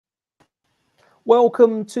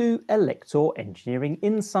Welcome to Elektor Engineering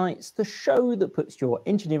Insights, the show that puts your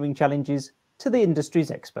engineering challenges to the industry's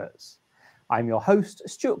experts. I'm your host,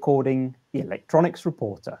 Stuart Cording, the electronics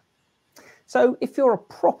reporter. So if you're a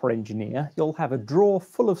proper engineer, you'll have a drawer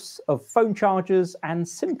full of phone chargers and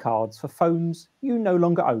SIM cards for phones you no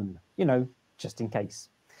longer own, just in case.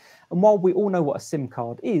 And while we all know what a SIM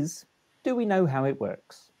card is, do we know how it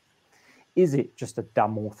works? Is it just a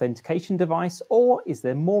dumb authentication device, or is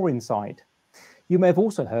there more inside? You may have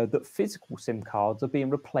also heard that physical SIM cards are being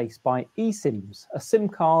replaced by eSIMs, a SIM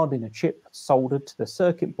card in a chip soldered to the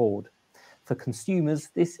circuit board. For consumers,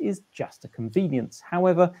 this is just a convenience.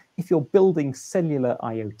 However, if you're building cellular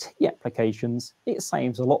IoT applications, it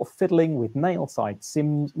saves a lot of fiddling with nail-sized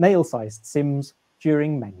SIMs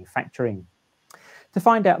during manufacturing. To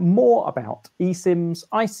find out more about eSIMs,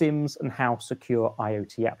 iSIMs, and how secure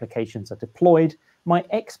IoT applications are deployed, my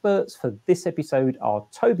experts for this episode are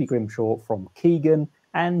Toby Grimshaw from Kigen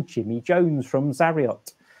and Jimmy Jones from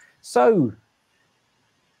Zariot. So,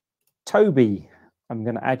 Toby, I'm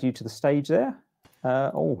going to add you to the stage there.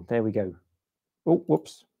 Oh, there we go. Oh,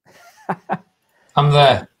 whoops. I'm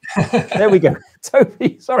there. There we go.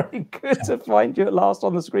 Toby, sorry, good to find you at last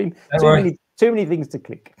on the screen. Too many things to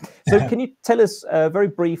click. So can you tell us very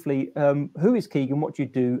briefly, who is Kigen, what do you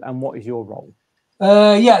do, and what is your role?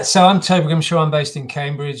 Yeah, so I'm Toby Grimshaw. I'm based in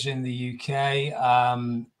Cambridge in the UK.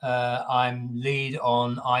 I'm lead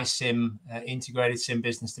on iSIM, integrated SIM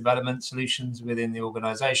business development solutions within the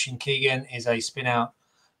organization. Kigen is a spin out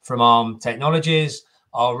from ARM Technologies.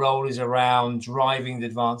 Our role is around driving the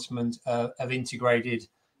advancement of integrated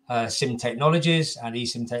SIM technologies and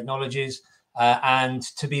eSIM technologies, and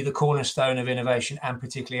to be the cornerstone of innovation, and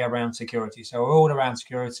particularly around security. So we're all around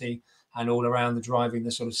security and all around the driving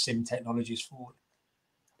the sort of SIM technologies forward.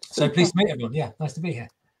 So pleased to meet everyone. Yeah, nice to be here.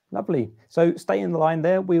 Lovely. So stay in the line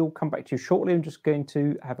there. We'll come back to you shortly. I'm just going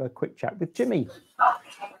to have a quick chat with Jimmy.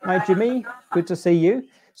 Hi, Jimmy. Good to see you.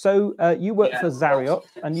 So you work for Zariot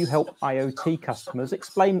and you help IoT customers.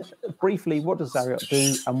 Explain briefly, what does Zariot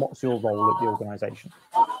do and what's your role at the organisation?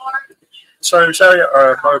 So Zariot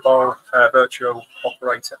are a mobile virtual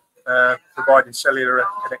operator providing cellular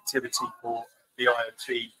connectivity for the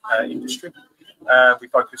IoT industry. We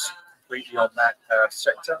focus completely on that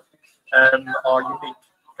sector. Our unique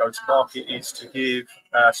go-to-market is to give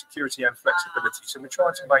security and flexibility. So we're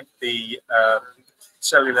trying to make the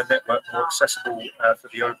cellular network more accessible for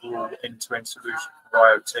the overall end-to-end solution for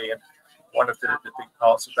IoT. And one of the big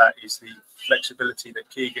parts of that is the flexibility that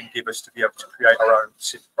Kigen give us to be able to create our own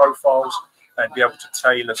SIM profiles and be able to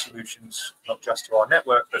tailor solutions not just to our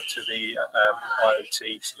network but to the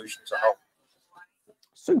IoT solution as a whole.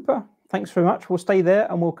 Super. Thanks very much. We'll stay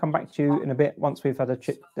there and we'll come back to you in a bit once we've had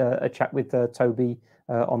a chat with Toby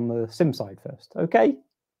on the SIM side first. Okay.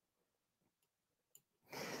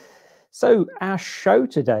 So our show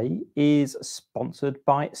today is sponsored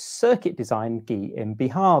by Circuit Design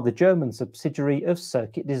GmbH, the German subsidiary of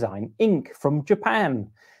Circuit Design Inc. from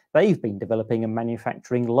Japan. They've been developing and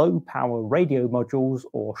manufacturing low-power radio modules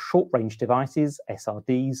or short-range devices,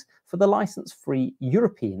 SRDs, for the license-free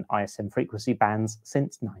European ISM frequency bands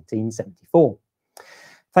since 1974.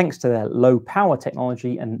 Thanks to their low-power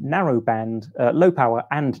technology and low-power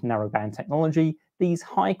and narrowband technology, these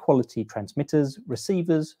high-quality transmitters,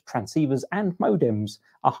 receivers, transceivers, and modems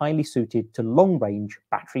are highly suited to long-range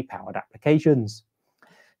battery-powered applications.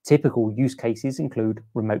 Typical use cases include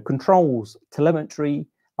remote controls, telemetry,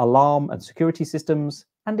 alarm and security systems,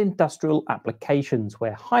 and industrial applications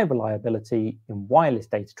where high reliability in wireless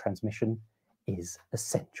data transmission is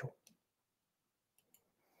essential.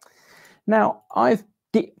 Now, I've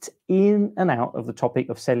dipped in and out of the topic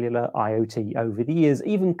of cellular IoT over the years,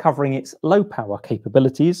 even covering its low power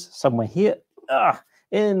capabilities somewhere here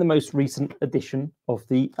in the most recent edition of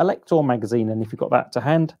the Elektor magazine. And if you've got that to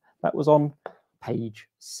hand, that was page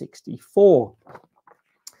 64.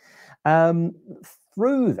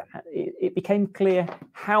 Through that, it became clear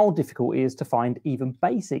how difficult it is to find even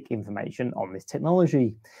basic information on this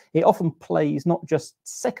technology. It often plays not just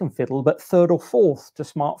second fiddle, but third or fourth to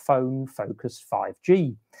smartphone-focused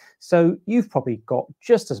 5G. So you've probably got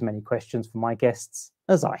just as many questions for my guests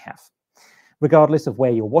as I have. Regardless of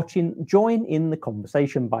where you're watching, join in the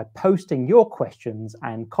conversation by posting your questions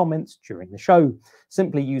and comments during the show.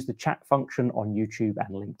 Simply use the chat function on YouTube and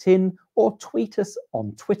LinkedIn, or tweet us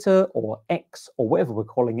on Twitter or X or whatever we're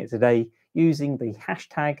calling it today using the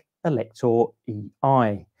hashtag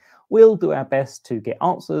ElektorEI. We'll do our best to get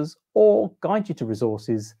answers or guide you to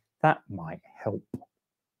resources that might help.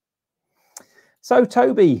 So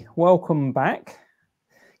Toby, welcome back.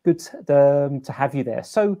 Good to have you there.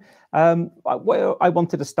 So where I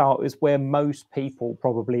wanted to start is where most people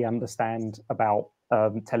probably understand about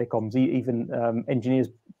telecoms. Even engineers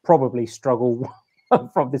probably struggle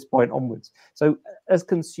from this point onwards. So as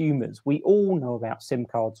consumers, we all know about SIM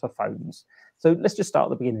cards for phones. So let's just start at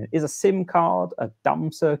the beginning. Is a SIM card a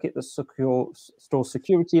dumb circuit that stores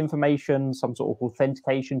security information, some sort of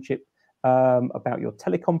authentication chip about your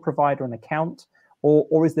telecom provider and account,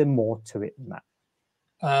 or is there more to it than that?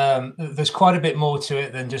 There's quite a bit more to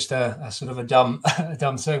it than just a sort of a dumb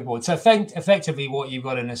circuit board. So effectively what you've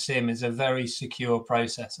got in a SIM is a very secure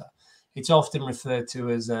processor. It's often referred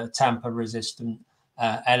to as a tamper-resistant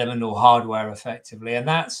element or hardware effectively. And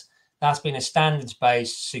that's been a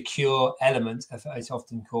standards-based secure element, it's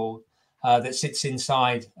often called, that sits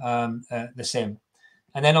inside the SIM.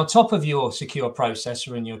 And then on top of your secure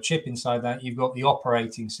processor and your chip inside that, you've got the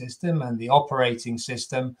operating system, and the operating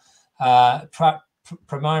system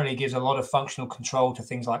primarily gives a lot of functional control to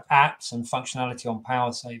things like apps and functionality on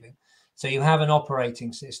power saving. So you have an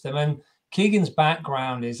operating system. And Kigen's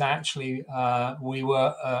background is actually, we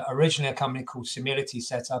were originally a company called Simility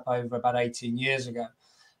set up over about 18 years ago.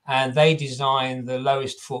 And they designed the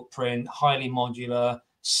lowest footprint, highly modular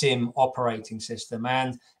SIM operating system.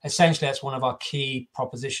 And essentially, that's one of our key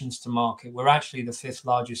propositions to market. We're actually the 5th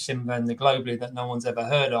largest SIM vendor globally that no one's ever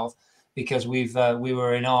heard of, because we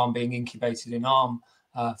were in ARM, being incubated in ARM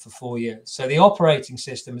for 4 years. So the operating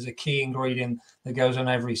system is a key ingredient that goes on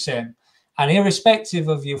every SIM. And irrespective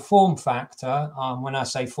of your form factor, when I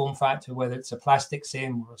say form factor, whether it's a plastic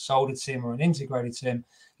SIM or a soldered SIM or an integrated SIM,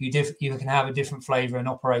 you can have a different flavor and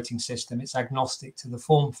operating system. It's agnostic to the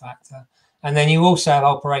form factor. And then you also have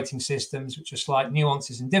operating systems which are slight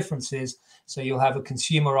nuances and differences. So you'll have a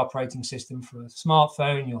consumer operating system for a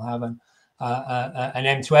smartphone. You'll have an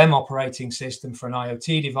M2M operating system for an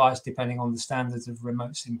IoT device, depending on the standards of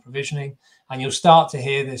remote SIM provisioning. And you'll start to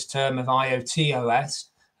hear this term of IoT OS,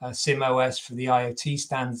 SIM OS for the IoT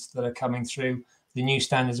standards that are coming through, the new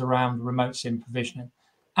standards around remote SIM provisioning.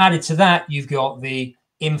 Added to that, you've got the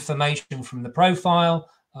information from the profile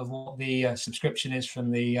of what the subscription is from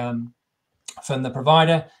the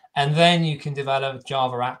provider. And then you can develop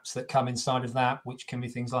Java apps that come inside of that, which can be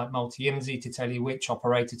things like multi-IMSI to tell you which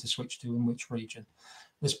operator to switch to in which region.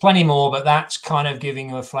 There's plenty more, but that's kind of giving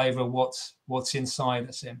you a flavor of what's inside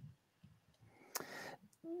a SIM.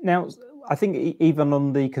 Now, I think even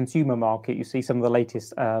on the consumer market, you see some of the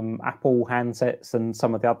latest Apple handsets and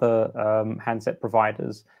some of the other handset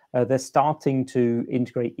providers. They're starting to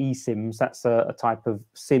integrate eSIMs. That's a type of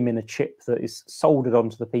SIM in a chip that is soldered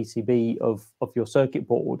onto the PCB of your circuit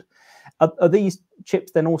board. Are these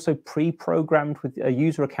chips then also pre-programmed with a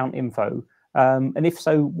user account info? And if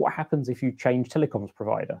so, what happens if you change telecoms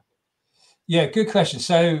provider? Yeah, good question.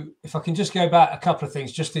 So if I can just go back a couple of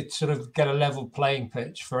things, just to sort of get a level playing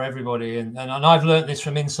pitch for everybody. And I've learned this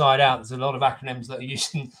from inside out. There's a lot of acronyms that are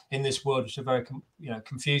used in this world, which are very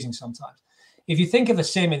confusing sometimes. If you think of a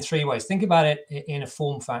SIM in 3 ways, think about it in a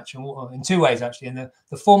form factor, or in 2 ways, actually. And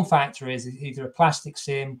the form factor is either a plastic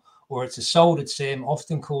SIM or it's a soldered SIM,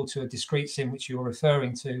 often called to a discrete SIM, which you're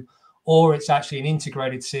referring to, or it's actually an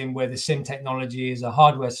integrated SIM where the SIM technology is a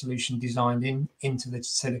hardware solution designed into the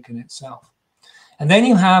silicon itself. And then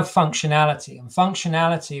you have functionality. And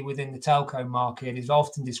functionality within the telco market is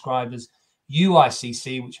often described as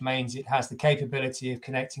UICC, which means it has the capability of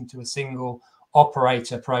connecting to a single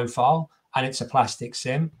operator profile, and it's a plastic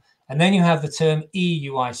SIM. And then you have the term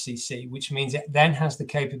eUICC, which means it then has the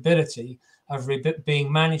capability of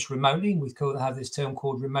being managed remotely. We have this term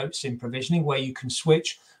called remote SIM provisioning, where you can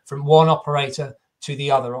switch from one operator to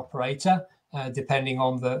the other operator, depending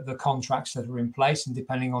on the contracts that are in place and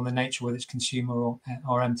depending on the nature, whether it's consumer or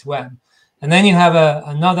M2M. And then you have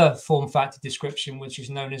another form factor description, which is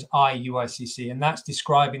known as iUICC, and that's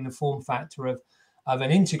describing the form factor of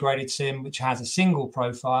an integrated SIM, which has a single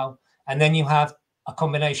profile. And then you have a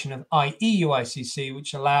combination of IEUICC,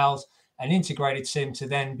 which allows an integrated SIM to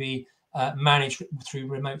then be managed through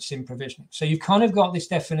remote SIM provisioning. So you've kind of got this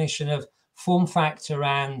definition of form factor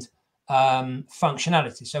and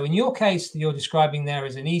functionality. So in your case, you're describing there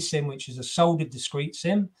as an eSIM, which is a soldered discrete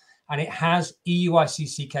SIM, and it has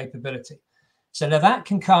eUICC capability. So now that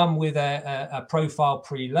can come with a profile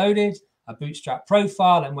preloaded, a bootstrap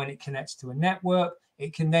profile, and when it connects to a network,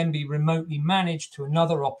 it can then be remotely managed to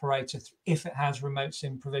another operator if it has remote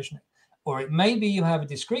SIM provisioning. Or it may be you have a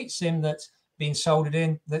discrete SIM that's been soldered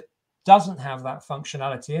in that doesn't have that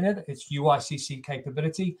functionality in it. It's UICC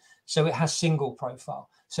capability, so it has single profile.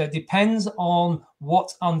 So it depends on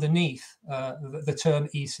what's underneath the term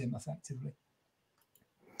eSIM effectively.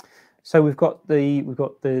 So we've got the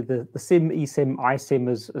SIM, eSIM,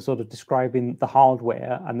 iSIM as sort of describing the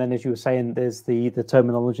hardware, and then as you were saying, there's the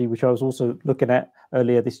terminology which I was also looking at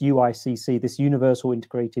earlier, this UICC, this Universal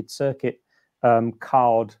Integrated Circuit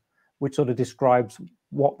card, which sort of describes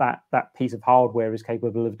what that piece of hardware is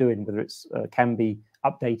capable of doing, whether it's can be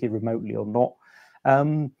updated remotely or not.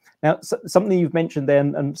 Now, something you've mentioned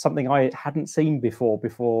then, and something I hadn't seen before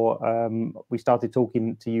we started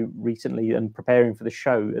talking to you recently and preparing for the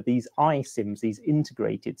show, are these iSIMs, these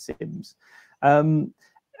integrated SIMs. How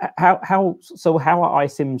are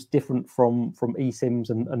iSIMs different from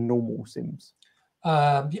eSIMs and normal SIMs?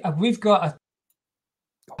 We've got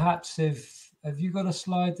perhaps have you got a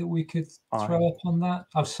slide that we could throw up on that?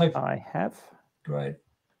 I have. Great.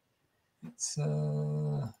 It's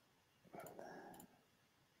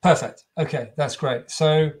perfect. Okay, that's great.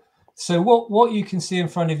 So what you can see in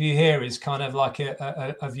front of you here is kind of like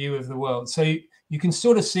a view of the world. So you can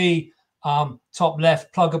sort of see top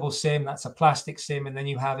left, pluggable SIM, that's a plastic SIM, and then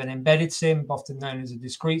you have an embedded SIM, often known as a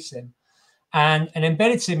discrete SIM. And an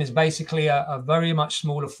embedded SIM is basically a very much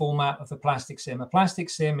smaller format of a plastic SIM. A plastic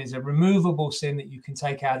SIM is a removable SIM that you can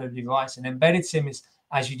take out of a device. An embedded SIM is,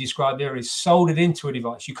 as you described there, is soldered into a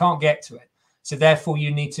device. You can't get to it. So therefore,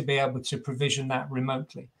 you need to be able to provision that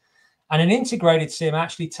remotely. And an integrated SIM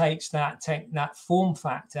actually takes that form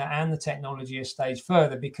factor and the technology a stage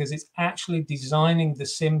further, because it's actually designing the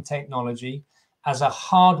SIM technology as a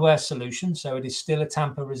hardware solution. So it is still a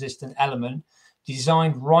tamper-resistant element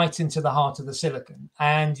designed right into the heart of the silicon.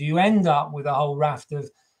 And you end up with a whole raft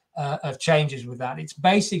of changes with that. It's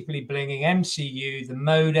basically bringing MCU, the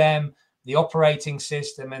modem, the operating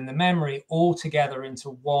system, and the memory all together into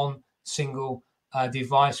one single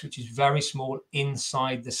device, which is very small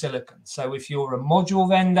inside the silicon. So if you're a module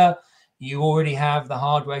vendor, you already have the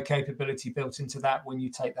hardware capability built into that when you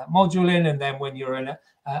take that module in, and then when you're in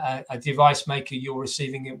a device maker, you're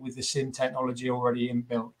receiving it with the SIM technology already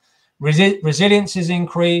inbuilt. Resilience is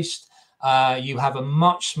increased. You have a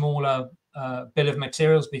much smaller bill of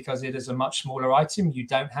materials because it is a much smaller item. You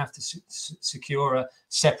don't have to secure a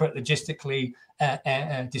separate logistically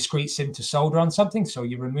discrete SIM to solder on something. So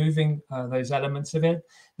you're removing those elements of it.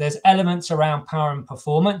 There's elements around power and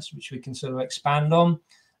performance, which we can sort of expand on,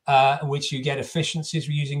 which you get efficiencies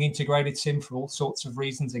using integrated SIM for all sorts of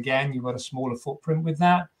reasons. Again, you've got a smaller footprint with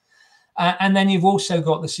that. And then you've also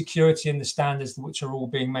got the security and the standards which are all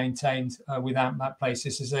being maintained without that place.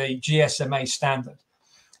 This is a GSMA standard.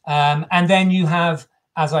 And then you have,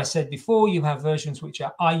 as I said before, you have versions which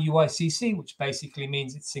are IUICC, which basically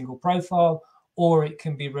means it's single profile, or it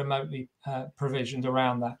can be remotely provisioned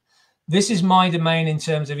around that. This is my domain in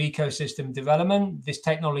terms of ecosystem development. This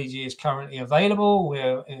technology is currently available.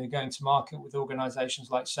 We're going to market with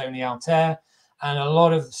organizations like Sony Altair, and a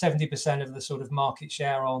lot of 70% of the sort of market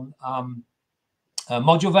share on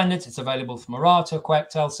module vendors. It's available from Murata,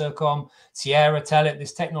 Quectel, Sercom, Sierra, Telit.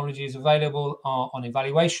 This technology is available on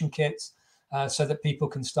evaluation kits so that people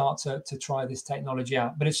can start to try this technology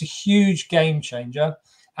out. But it's a huge game changer.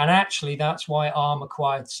 And actually, that's why ARM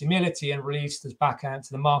acquired Simility and released us back out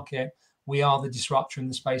to the market. We are the disruptor in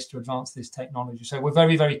the space to advance this technology. So we're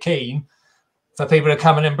very, very keen for people to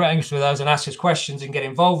come in and brainstorm with us and ask us questions and get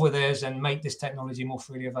involved with us and make this technology more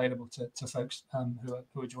freely available to folks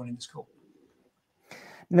who are joining this call.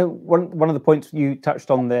 Now, one of the points you touched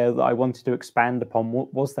on there that I wanted to expand upon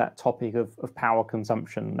was that topic of power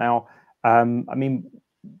consumption. Now, I mean,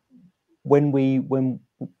 when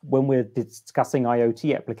we're discussing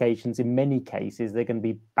IoT applications, in many cases they're going to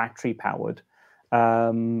be battery powered.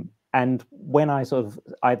 And when I sort of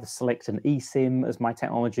either select an eSIM as my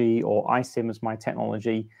technology or iSIM as my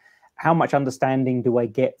technology, how much understanding do I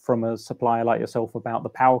get from a supplier like yourself about the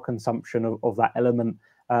power consumption of that element?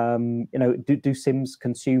 You know, do SIMs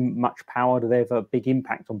consume much power? Do they have a big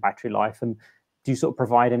impact on battery life? And do you sort of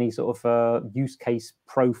provide any sort of use case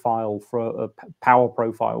profile for a power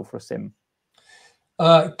profile for a SIM?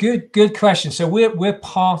 Good question. So we're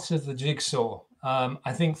part of the jigsaw.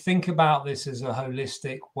 I think about this as a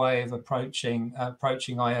holistic way of approaching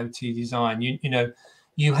IoT design. You know,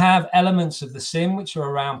 you have elements of the SIM which are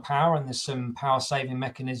around power, and there's some power saving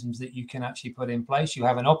mechanisms that you can actually put in place. You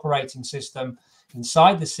have an operating system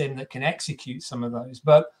inside the SIM that can execute some of those,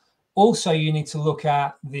 but also you need to look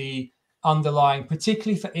at the underlying,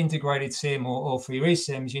 particularly for integrated SIM or for your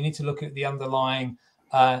eSIMs, you need to look at the underlying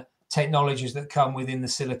technologies that come within the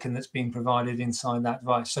silicon that's being provided inside that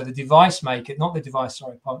device. So the device maker, not the device,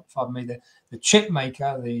 sorry, pardon me, the chip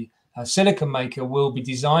maker, the silicon maker will be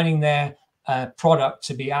designing their product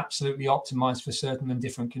to be absolutely optimized for certain and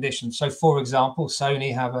different conditions. So for example,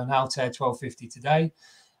 Sony have an Altair 1250 today.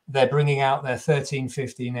 They're bringing out their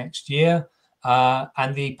 1350 next year.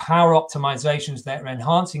 And the power optimizations that are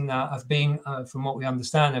enhancing that have been, from what we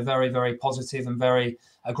understand, are very, very positive and very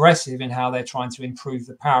aggressive in how they're trying to improve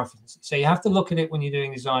the power efficiency. So you have to look at it when you're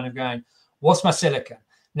doing design of going, what's my silicon?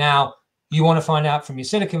 Now, you want to find out from your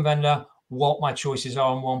silicon vendor what my choices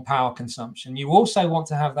are on power consumption. You also want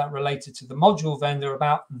to have that related to the module vendor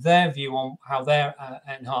about their view on how they're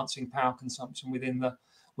enhancing power consumption within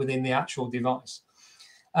the actual device.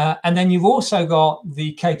 And then you've also got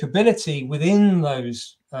the capability within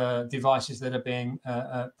those devices that are being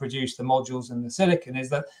produced, the modules and the silicon, is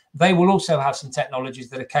that they will also have some technologies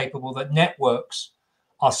that are capable that networks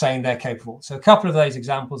are saying they're capable. So a couple of those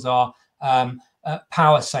examples are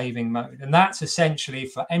power saving mode. And that's essentially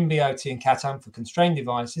for NB-OT and Cat-M for constrained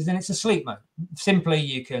devices. And it's a sleep mode. Simply,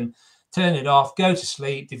 you can turn it off, go to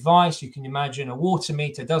sleep. Device, you can imagine a water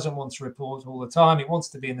meter doesn't want to report all the time. It wants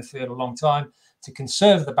to be in the field a long time. To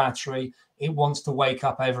conserve the battery, it wants to wake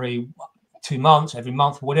up every 2 months, every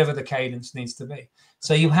month, whatever the cadence needs to be.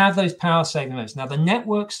 So you have those power saving modes. Now, the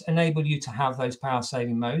networks enable you to have those power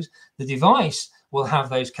saving modes. The device will have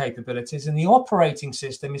those capabilities. And the operating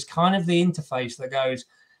system is kind of the interface that goes,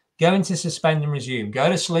 go into suspend and resume, go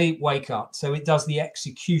to sleep, wake up. So it does the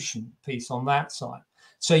execution piece on that side.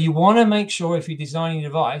 So you want to make sure if you're designing a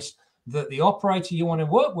device that the operator you want to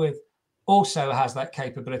work with also has that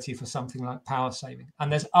capability for something like power saving.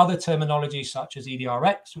 And there's other terminology such as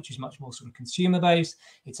EDRX, which is much more sort of consumer based.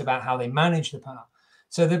 It's about how they manage the power.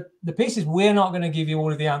 So the piece is, we're not going to give you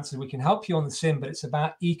all of the answers. We can help you on the SIM, but it's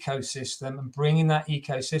about ecosystem and bringing that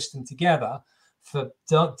ecosystem together for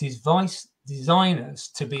device designers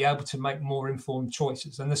to be able to make more informed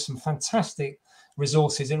choices. And there's some fantastic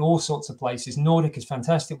resources in all sorts of places. Nordic is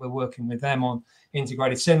fantastic. We're working with them on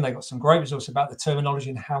integrated SIM. They've got some great resources about the terminology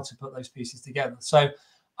and how to put those pieces together. So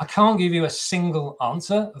I can't give you a single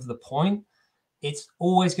answer of the point. It's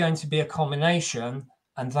always going to be a combination.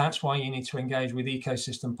 And that's why you need to engage with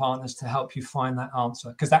ecosystem partners to help you find that answer,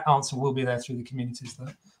 because that answer will be there through the communities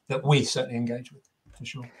that we certainly engage with, for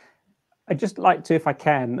sure. I'd just like to, if I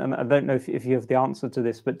can, and I don't know if you have the answer to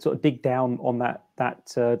this, but sort of dig down on that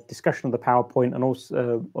discussion of the PowerPoint and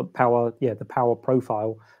also the power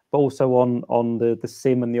profile, but also on the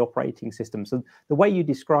SIM and the operating system. So the way you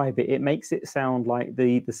describe it, it makes it sound like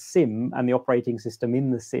the SIM and the operating system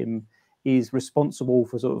in the SIM is responsible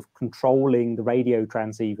for sort of controlling the radio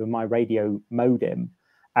transceiver, my radio modem,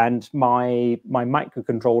 and my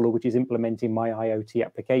microcontroller, which is implementing my IoT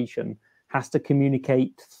application, has to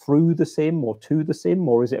communicate through the SIM or to the SIM,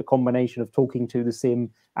 or is it a combination of talking to the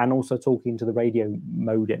SIM and also talking to the radio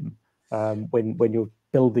modem when you're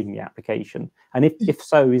building the application? And if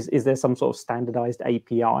so, is there some sort of standardized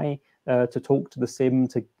API to talk to the SIM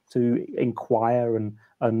to inquire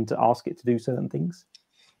and ask it to do certain things?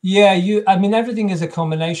 Yeah, I mean, everything is a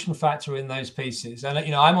combination factor in those pieces. And,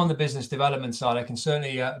 I'm on the business development side. I can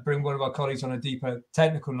certainly bring one of our colleagues on a deeper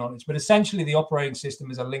technical knowledge. But essentially, the operating system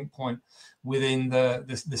is a link point within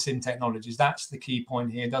the SIM technologies. That's the key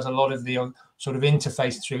point here. It does a lot of the sort of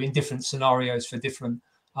interface through in different scenarios for different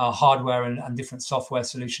hardware and different software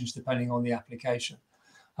solutions, depending on the application.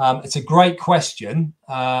 It's a great question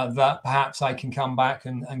that perhaps I can come back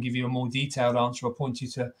and give you a more detailed answer, or point you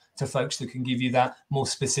to folks that can give you that more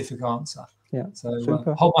specific answer. Yeah. So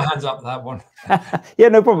hold my hands up for that one. Yeah,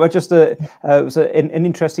 no problem. Just it was an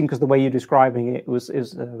interesting, because the way you're describing it was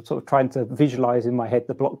sort of trying to visualize in my head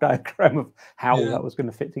the block diagram of how that was going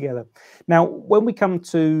to fit together. Now, when we come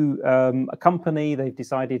to a company, they've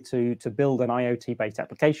decided to build an IoT-based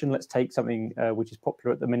application. Let's take something which is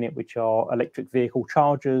popular at the minute, which are electric vehicle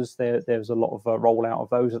chargers. There's a lot of rollout of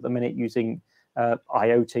those at the minute using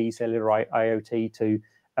IoT, cellular IoT, to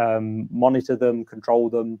monitor them, control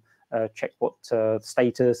them, check what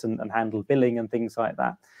status and handle billing and things like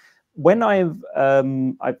that. When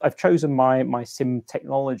I've chosen my SIM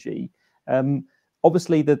technology,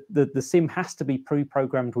 obviously the SIM has to be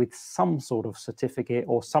pre-programmed with some sort of certificate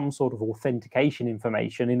or some sort of authentication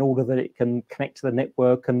information in order that it can connect to the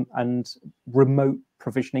network and remote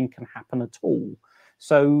provisioning can happen at all.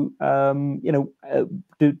 So,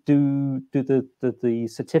 do the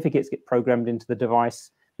certificates get programmed into the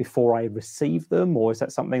device before I receive them, or is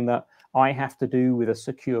that something that I have to do with a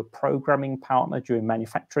secure programming partner during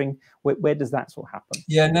manufacturing? Where does that sort of happen?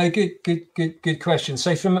 Yeah, no, good question.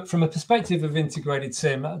 So from a perspective of integrated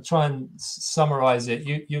SIM, I'll try and summarize it.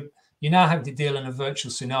 You now have to deal in a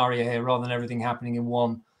virtual scenario here rather than everything happening in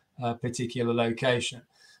one particular location.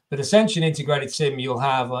 But essentially, in integrated SIM, you'll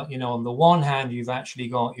have, on the one hand, you've actually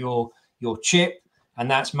got your chip, and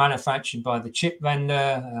that's manufactured by the chip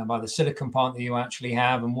vendor, by the silicon partner you actually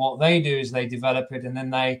have. And what they do is they develop it, and then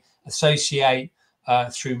they associate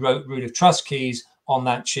through root of trust keys on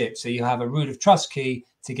that chip. So you have a root of trust key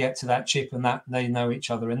to get to that chip, and that they know each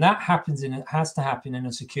other. And that has to happen in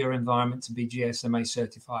a secure environment to be GSMA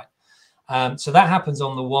certified. So that happens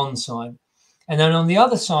on the one side. And then on the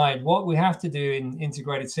other side, what we have to do in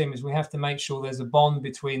integrated SIM is we have to make sure there's a bond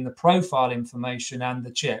between the profile information and the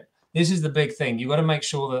chip. This is the big thing. You've got to make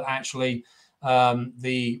sure that actually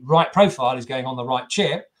the right profile is going on the right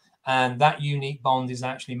chip, and that unique bond is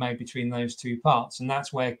actually made between those two parts. And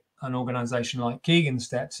that's where an organization like Kigen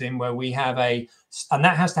steps in, where we have and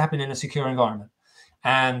that has to happen in a secure environment.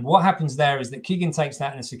 And what happens there is that Kigen takes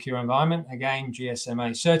that in a secure environment, again,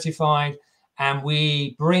 GSMA certified, and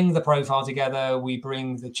we bring the profile together, we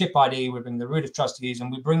bring the chip ID, we bring the root of trust keys,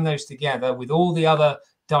 and we bring those together with all the other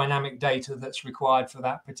dynamic data that's required for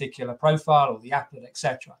that particular profile or the applet,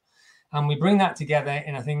 etc. And we bring that together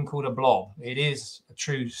in a thing called a blob. It is a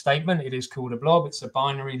true statement. It is called a blob. It's a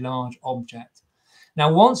binary large object.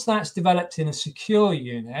 Now, once that's developed in a secure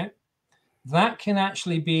unit, that can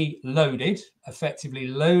actually be loaded, effectively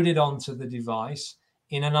loaded onto the device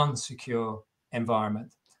in an unsecure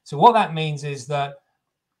environment. So what that means is that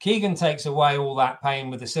Kigen takes away all that pain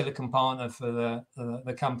with the silicon partner for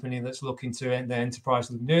the company that's looking to it, the enterprise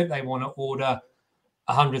looking to do it. They want to order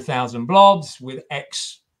 100,000 blobs with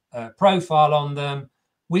X profile on them.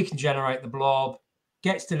 We can generate the blob,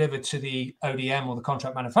 gets delivered to the ODM or the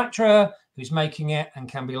contract manufacturer who's making it, and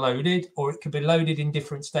can be loaded, or it could be loaded in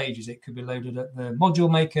different stages. It could be loaded at the module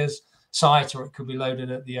maker's site, or it could be loaded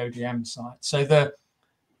at the ODM site. So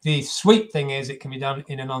the sweet thing is it can be done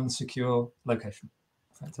in an unsecure location.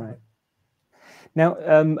 Right. Now,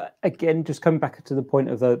 again, just coming back to the point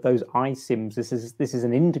of those iSIMs, this is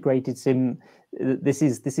an integrated SIM. This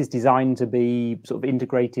is designed to be sort of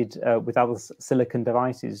integrated with other silicon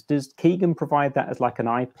devices. Does Kigen provide that as like an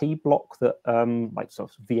IP block that, like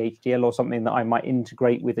sort of VHDL or something that I might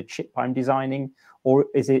integrate with a chip I'm designing, or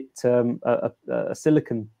is it a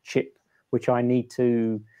silicon chip which I need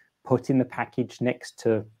to put in the package next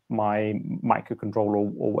to my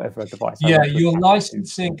microcontroller or whatever device? Yeah, your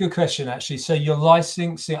licensing, good question, actually. So your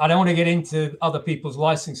licensing, I don't want to get into other people's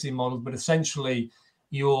licensing models, but essentially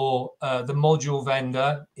your the module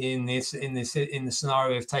vendor in the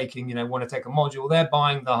scenario of taking, want to take a module, they're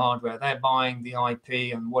buying the hardware, they're buying the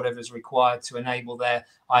IP and whatever's required to enable their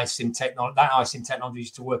iSIM technology, that iSIM technology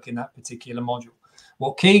to work in that particular module.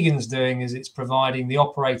 What Kigen's doing is it's providing the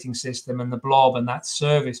operating system and the blob and that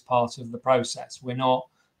service part of the process. We're not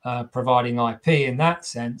providing IP in that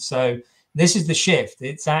sense. So this is the shift.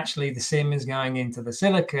 It's actually the SIM is going into the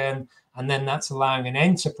silicon, and then that's allowing an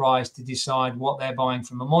enterprise to decide what they're buying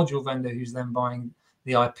from a module vendor, who's then buying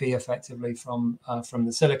the IP effectively from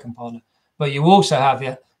the silicon partner. But you also have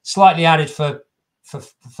the slightly added for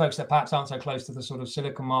folks that perhaps aren't so close to the sort of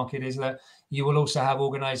silicon market, is that you will also have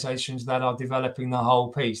organizations that are developing the whole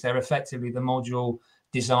piece. They're effectively the module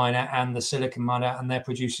designer and the silicon miner, and they're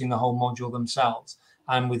producing the whole module themselves.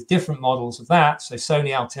 And with different models of that, so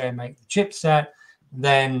Sony Altair make the chipset,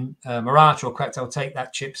 then Marathi or Quectel take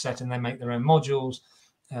that chipset and they make their own modules.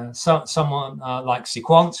 Someone like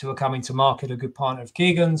Sequance, who are coming to market, a good partner of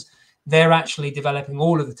Kigen's, they're actually developing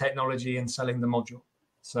all of the technology and selling the module.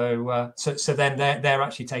 So then they're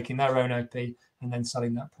actually taking their own IP and then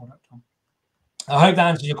selling that product on. I hope that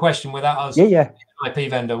answers your question without us. Yeah.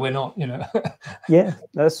 IP vendor, we're not, Yeah,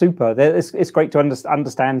 that's super. It's great to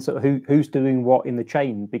understand sort of who's doing what in the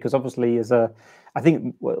chain, because obviously I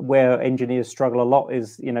think where engineers struggle a lot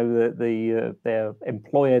is, their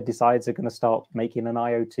employer decides they're going to start making an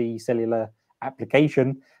IoT cellular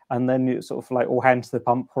application, and then it's sort of like all hands to the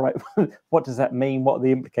pump, right? What does that mean? What are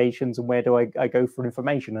the implications, and where do I go for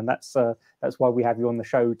information? And that's why we have you on the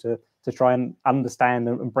show to try and understand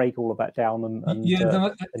and break all of that down and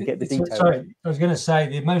get the details. Sorry, I was going to say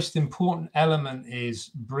the most important element is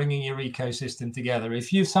bringing your ecosystem together.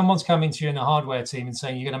 If someone's coming to you in a hardware team and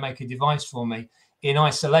saying, you're going to make a device for me, in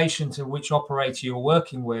isolation to which operator you're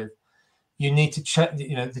working with, you need to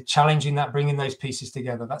the challenging that, bringing those pieces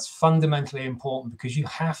together. That's fundamentally important, because you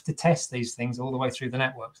have to test these things all the way through the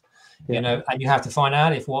networks, and you have to find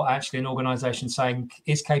out if what actually an organization saying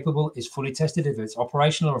is capable is fully tested, if it's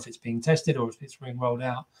operational, or if it's being tested, or if it's being rolled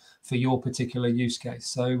out for your particular use case.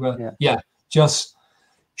 So just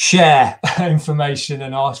share information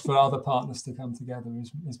and ask for other partners to come together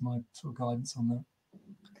is my sort of guidance on that.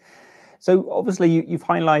 So obviously you've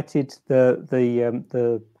highlighted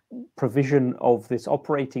the provision of this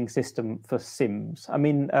operating system for SIMs. I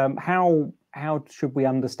mean, how how should we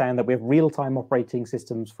understand that we have real-time operating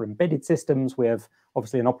systems for embedded systems? We have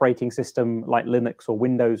obviously an operating system like Linux or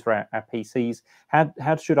Windows for our PCs.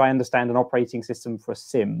 How should I understand an operating system for a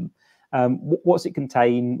SIM? What's it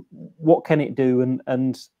contain? What can it do?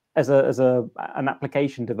 And as an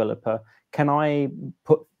application developer, can I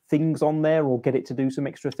put things on there or get it to do some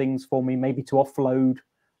extra things for me, maybe to offload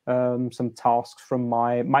some tasks from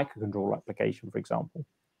my microcontroller application, for example?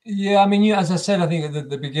 Yeah, I mean, as I said, I think at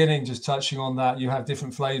the beginning, just touching on that, you have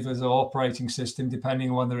different flavors of operating system depending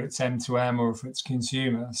on whether it's M2M or if it's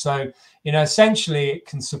consumer. So, essentially it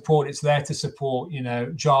can support, it's there to support,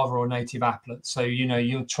 Java or native applets. So,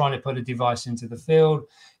 you're trying to put a device into the field,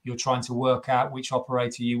 you're trying to work out which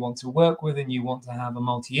operator you want to work with, and you want to have a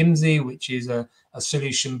multi-IMSI, which is a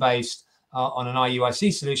solution based on an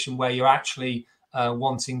IUIC solution where you're actually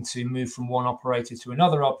wanting to move from one operator to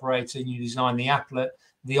another operator, and you design the applet.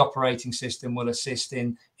 The operating system will assist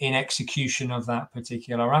in execution of that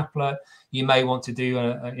particular applet. You may want to do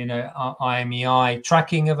IMEI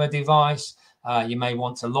tracking of a device. You may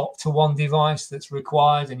want to lock to one device that's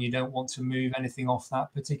required, and you don't want to move anything off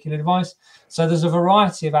that particular device. So there's a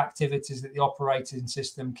variety of activities that the operating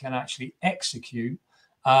system can actually execute,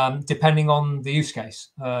 depending on the use case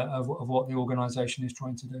of what the organization is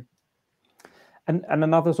trying to do. And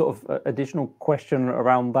another sort of additional question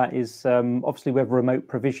around that is obviously we have remote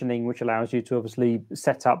provisioning, which allows you to obviously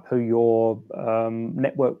set up who your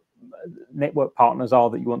network partners are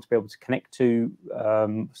that you want to be able to connect to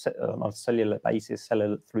on a cellular basis,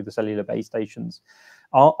 through the cellular base stations.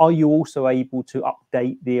 Are you also able to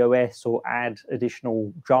update the OS or add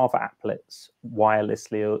additional Java applets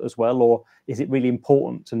wirelessly as well, or is it really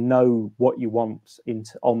important to know what you want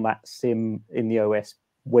on that SIM in the OS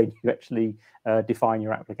when you actually define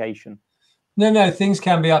your application? No, things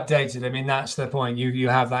can be updated. I mean, that's the point. You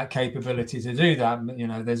have that capability to do that.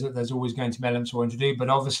 There's always going to be elements to do, but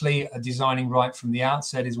obviously designing right from the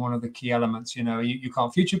outset is one of the key elements. You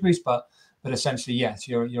can't future-proof, but essentially, yes,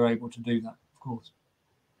 you're able to do that, of course.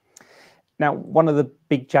 Now, one of the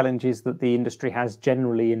big challenges that the industry has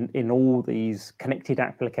generally in all these connected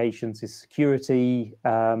applications is security.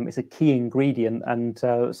 It's a key ingredient, and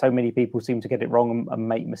so many people seem to get it wrong and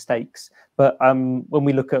make mistakes. But when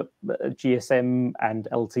we look at GSM and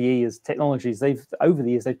LTE as technologies, over the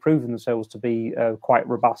years they've proven themselves to be quite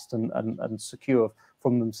robust and secure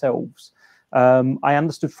from themselves. I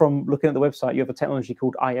understood from looking at the website you have a technology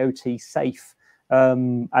called IoT Safe.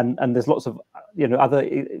 And there's lots of other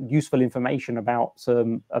useful information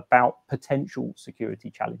about potential security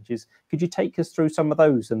challenges. Could you take us through some of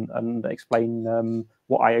those and explain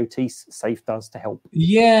what IoT Safe does to help?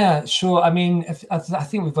 Yeah, sure. I mean, I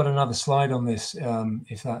think we've got another slide on this,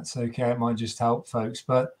 if that's okay. It might just help folks.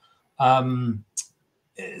 But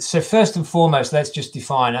so first and foremost, let's just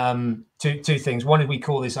define two things. One is we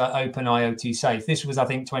call this Open IoT Safe. This was, I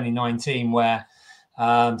think, 2019, where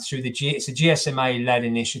through it's a GSMA-led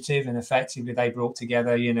initiative, and effectively they brought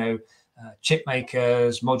together, chip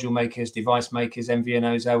makers, module makers, device makers,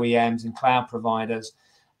 MVNOs, OEMs, and cloud providers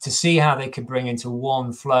to see how they could bring into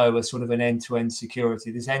one flow a sort of an end-to-end security.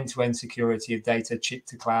 This end-to-end security of data, chip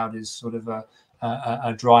to cloud, is sort of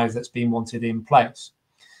a drive that's been wanted in place.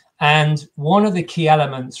 And one of the key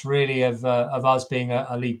elements, really, of us being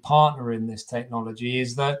a lead partner in this technology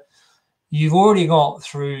is that you've already got,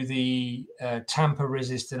 through the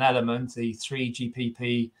tamper-resistant element, the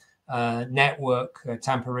 3GPP network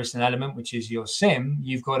tamper-resistant element, which is your SIM,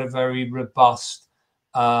 you've got a very robust,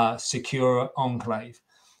 secure enclave.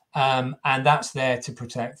 And that's there to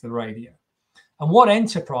protect the radio. And what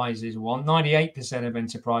enterprises want, 98% of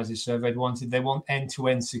enterprises surveyed they want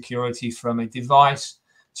end-to-end security from a device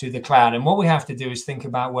to the cloud. And what we have to do is think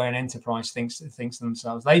about where an enterprise thinks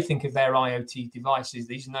themselves. They think of their IoT devices,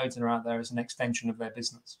 these nodes that are out there, as an extension of their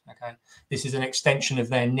business. Okay, this is an extension of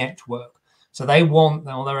their network. So they want,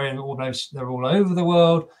 they're all over the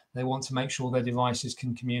world. They want to make sure their devices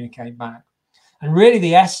can communicate back. And really,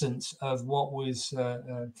 the essence of what was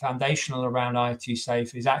foundational around IoT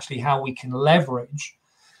Safe is actually how we can leverage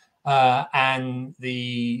and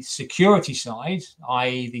the security side,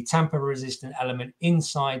 i.e. the tamper-resistant element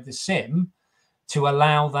inside the SIM, to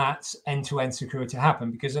allow that end-to-end security to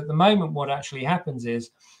happen. Because at the moment, what actually happens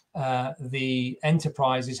is the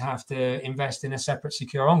enterprises have to invest in a separate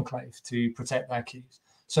secure enclave to protect their keys.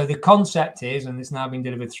 So the concept is, and it's now been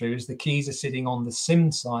delivered through, is the keys are sitting on the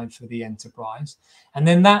SIM side for the enterprise. And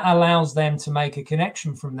then that allows them to make a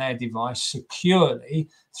connection from their device securely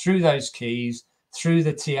through those keys, through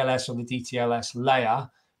the TLS or the DTLS layer,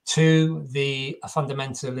 to the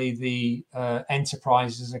fundamentally the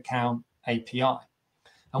enterprise's account API.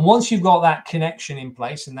 And once you've got that connection in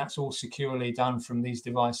place, and that's all securely done from these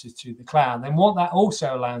devices to the cloud, then what that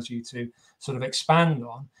also allows you to sort of expand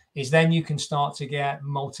on is then you can start to get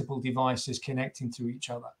multiple devices connecting to each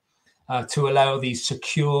other to allow these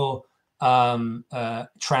secure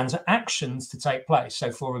transactions to take place.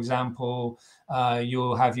 So, for example,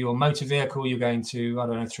 you'll have your motor vehicle, you're going to, I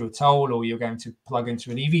don't know, through a toll, or you're going to plug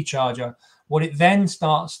into an EV charger. What it then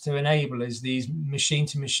starts to enable is these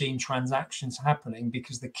machine-to-machine transactions happening,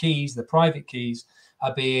 because the keys, the private keys,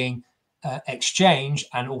 are being exchanged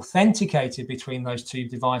and authenticated between those two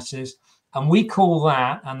devices. And we call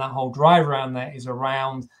that, and that whole drive around that is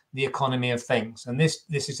around the economy of things. And this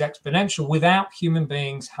is exponential without human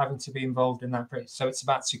beings having to be involved in that piece. So it's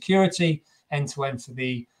about security end-to-end for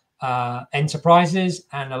the enterprises,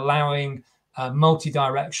 and allowing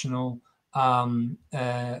multi-directional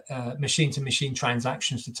machine-to-machine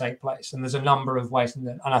transactions to take place. And there's a number of ways,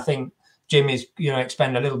 and I think Jim is,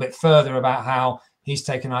 expand a little bit further about how he's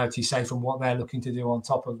taken IoT Safe and what they're looking to do on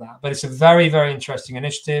top of that. But it's a very, very interesting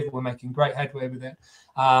initiative. We're making great headway with it,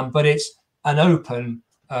 but it's an open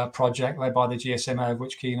project led by the GSMO, of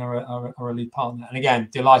which Kigen are a lead partner. And again,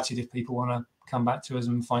 delighted if people want to come back to us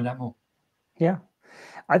and find out more. Yeah.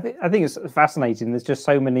 I think it's fascinating. There's just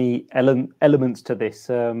so many elements to this.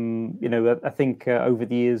 I think over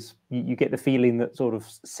the years you get the feeling that sort of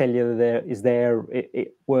cellular is there.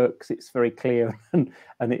 It works. It's very clear, and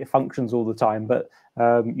it functions all the time. But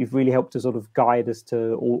you've really helped to sort of guide us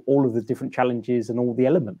to all of the different challenges and all the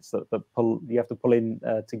elements that you have to pull in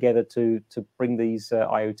together to bring these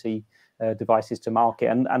IoT devices to market.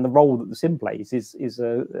 And the role that the SIM plays is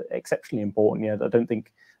exceptionally important. I don't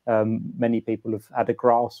think many people have had a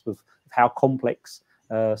grasp of how complex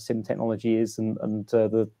SIM technology is, and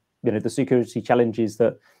the security challenges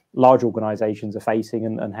that large organizations are facing,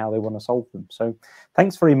 and how they want to solve them. So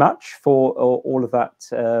thanks very much for all of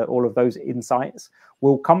that, all of those insights.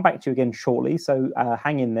 We'll come back to you again shortly, so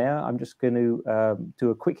hang in there. I'm just going to do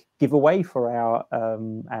a quick giveaway for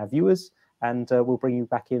our viewers, and we'll bring you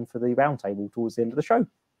back in for the roundtable towards the end of the show.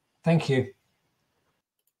 Thank you.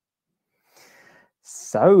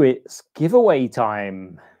 So it's giveaway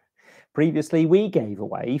time. Previously, we gave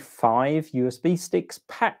away 5 USB sticks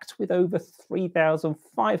packed with over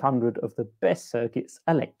 3,500 of the best circuits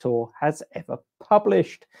Elektor has ever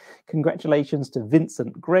published. Congratulations to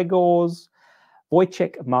Vincent Gregors,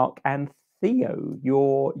 Wojciech, Mark, and Theo.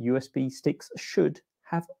 Your USB sticks should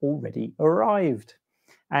have already arrived.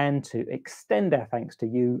 And to extend our thanks to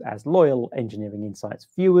you as loyal Engineering Insights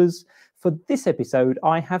viewers, for this episode,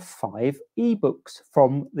 I have 5 ebooks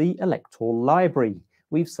from the Elektor library.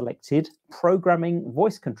 We've selected Programming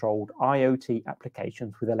Voice-controlled IoT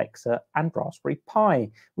Applications with Alexa and Raspberry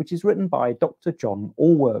Pi, which is written by Dr. John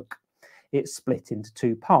Allwork. It's split into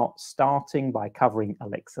 2 parts, starting by covering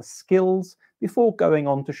Alexa skills before going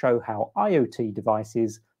on to show how IoT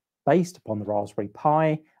devices based upon the Raspberry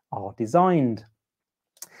Pi are designed.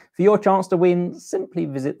 For your chance to win, simply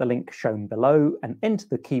visit the link shown below and enter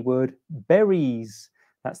the keyword berries.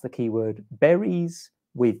 That's the keyword berries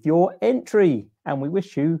with your entry, and we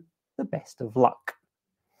wish you the best of luck.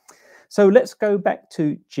 So let's go back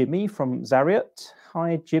to Jimmy from Zariot.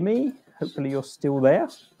 Hi, Jimmy. Hopefully you're still there.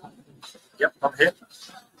 Yep, I'm here.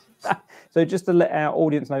 So just to let our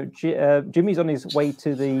audience know, Jimmy's on his way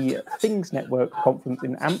to the Things Network conference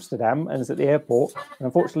in Amsterdam and is at the airport. And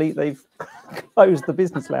unfortunately, they've closed the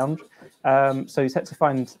business lounge. So he's had to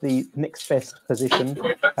find the next best position,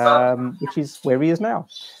 which is where he is now.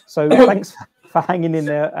 So thanks for hanging in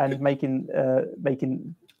there and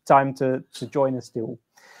making time to join us still.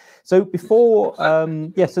 So before, so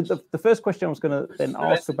the first question I was going to then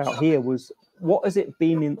ask about here was, what has it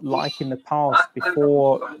been like in the past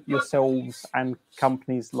before yourselves and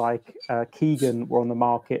companies like Kigen were on the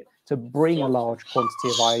market to bring a large quantity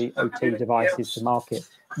of IoT devices to market?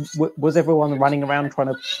 Was everyone running around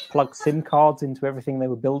trying to plug SIM cards into everything they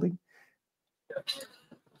were building?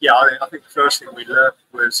 Yeah, I think the first thing we learned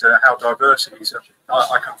was how diverse it is.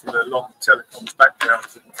 I come from a long telecoms background,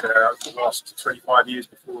 and over the last 25 years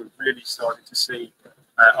before we really started to see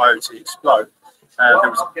IoT explode, there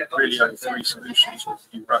was really only 3 solutions.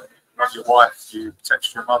 You run your wife, you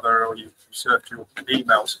text your mother, or you surf your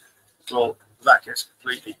emails. Well, that gets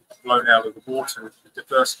completely blown out of the water. The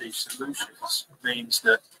diversity of solutions means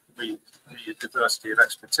that we need a diversity of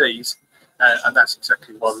expertise. And that's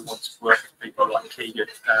exactly why we want to work with people like Kigen.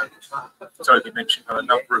 Toby mentioned on a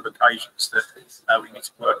number of occasions that we need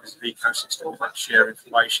to work as an ecosystem and share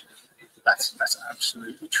information. That's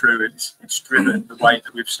absolutely true. It's driven the way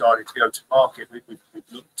that we've started to go to market. We've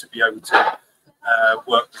looked to be able to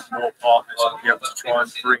work with more partners and be able to try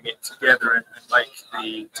and bring it together and make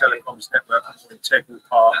the telecoms network a more integral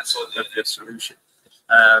part of the solution.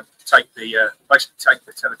 Basically take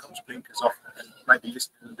the telecoms blinkers off and maybe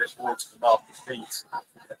listen a little bit more to the market needs.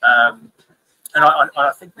 And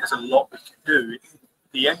I think there's a lot we can do.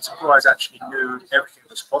 The enterprise actually knew everything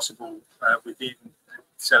was possible within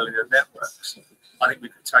cellular networks. I think we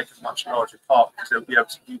could take a much larger part because they'll be able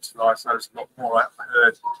to utilise those a lot more. I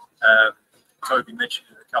heard Toby mentioned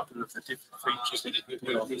a couple of the different features that you can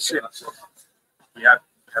do on the SIM. We have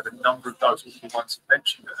a number of those that we once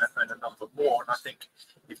mentioned and a number more. And I think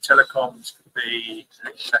if telecoms could be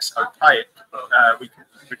less opaque, we can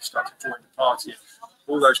really start to join the party.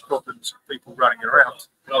 All those problems of people running around,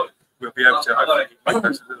 we'll be able to hopefully make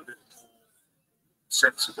those a little bit more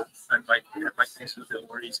sensible and make things a little bit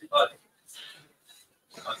more easy.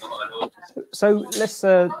 So let's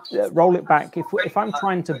roll it back. If I'm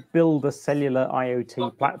trying to build a cellular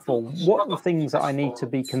IoT platform, what are the things that I need to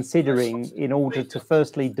be considering in order to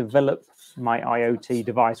firstly develop my IoT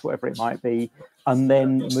device, whatever it might be, and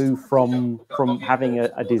then move from having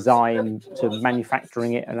a design to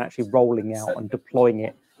manufacturing it and actually rolling out and deploying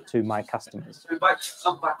it to my customers?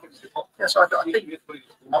 Yes, I think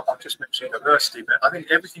I've just mentioned diversity, but I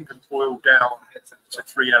think everything can boil down to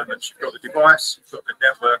three elements. You've got the device, you've got the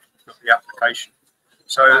network, you've got the application.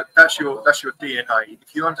 So that's your DNA.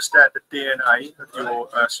 If you understand the DNA of your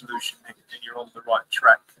solution, then you're on the right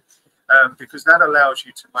track. Because that allows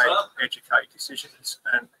you to make educated decisions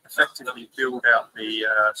and effectively build out the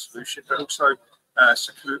solution, but also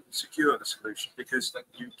secure the solution, because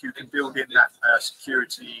you can build in that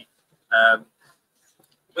security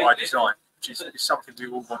by design, which is something we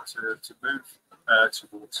all want to move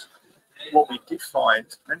towards. What we did find,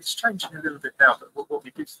 and it's changing a little bit now, but what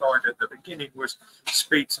we did find at the beginning was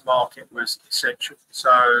speed to market was essential.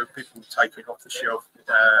 So people were taking off the shelf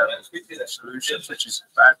solutions, which is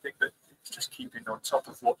a bad thing, but it's just keeping on top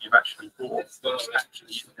of what you've actually bought, what's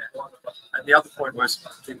actually in there. And the other point was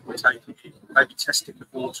people were maybe testing the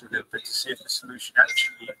water a little bit to see if the solution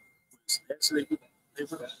actually was there. So they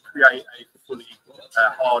wouldn't create a fully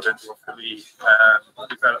hardened or fully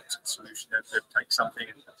developed solution. They'd take something,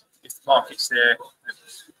 and if the market's there,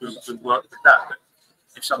 then we'll work with that. But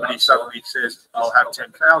if somebody suddenly says, I'll have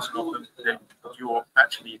 10,000 of them, then you're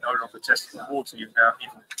actually no longer testing the water, you're now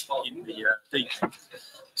in the deep end.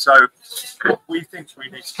 So what we think we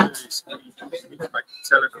need to do is we need to make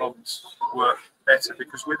telecoms work better,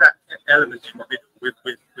 because with that element in the middle,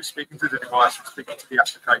 we're speaking to the device, we're speaking to the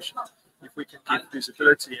application. If we can give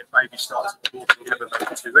visibility and maybe start to pull together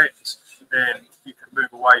those two ends, then you can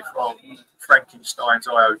move away from Frankenstein's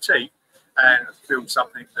IoT and build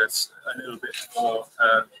something that's a little bit more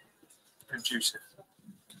conducive.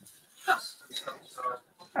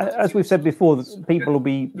 As we've said before, people will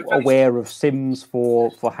be aware of SIMs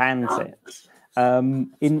for handsets.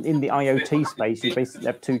 In the IoT space, you basically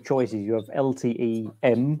have two choices. You have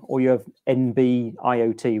LTE-M or you have NB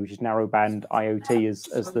IoT, which is narrowband IoT, as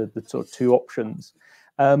the sort of two options.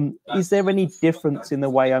 Is there any difference in the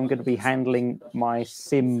way I'm going to be handling my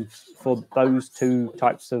SIM for those two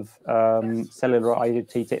types of cellular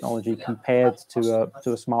IoT technology compared to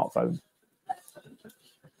a smartphone?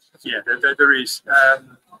 Yeah, there is.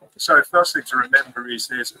 So first thing to remember is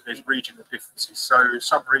there's regional differences. So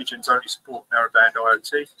some regions only support narrowband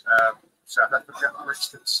IoT. South Africa, for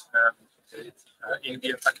instance,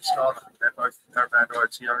 India, Pakistan, they're both narrowband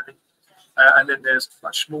IoT only. And then there's a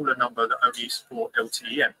much smaller number that only support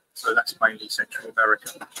LTE-M. So that's mainly Central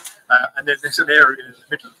America. And then there's an area in the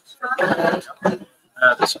middle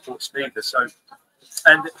that supports neither. So,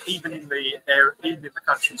 and even in the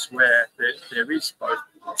countries where there is both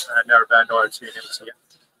narrowband IoT and LTE,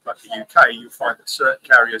 like the UK, you'll find that certain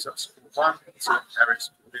carriers are support one and certain carriers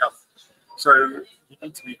support the other. So you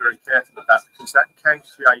need to be very careful of that, because that can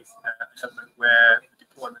create an element where the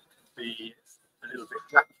deployment can be a little bit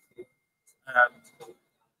flaky.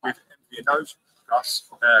 With MVNOs, us,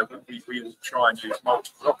 we will try and use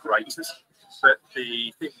multiple operators, but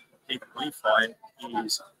the thing we find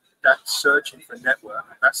is that searching for network,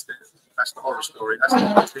 that's the horror story. That's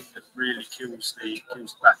the thing that really kills the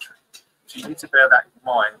battery. So you need to bear that in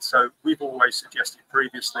mind. So we've always suggested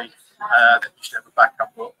previously that you should have a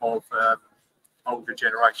backup of older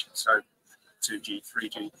generations, so 2G,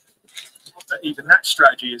 3G. But even that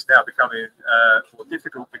strategy is now becoming more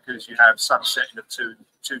difficult, because you have sunsetting of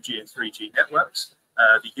 2G and 3G networks.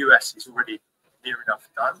 The US is already near enough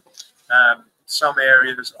done. Some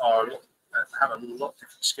areas have a lot of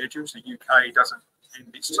different schedules. The UK doesn't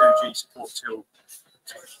end its 2G support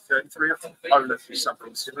 2033. I think Poland is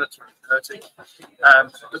something similar, 2030.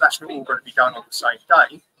 But that's not all going to be done on the same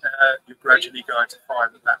day. You're gradually going to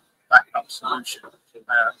find that backup solution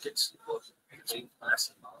gets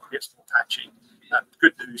more patchy. The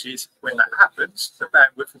good news is when that happens, the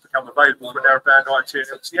bandwidth will become available for narrowband IoT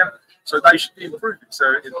and LTM. So they should be improving.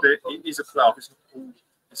 So it is a club.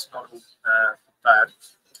 It's not all bad.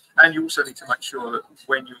 And you also need to make sure that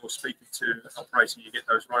when you're speaking to an operator, you get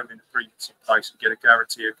those roaming agreements in place and get a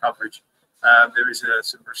guarantee of coverage. There is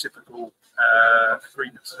some reciprocal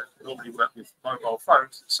agreements that normally work with mobile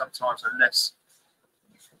phones. Sometimes are less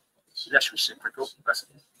reciprocal.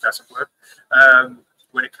 That's a word.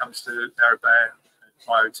 When it comes to narrowband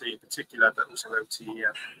IoT in particular, but also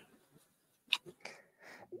LTE.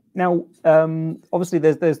 Now, obviously,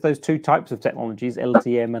 there's those two types of technologies,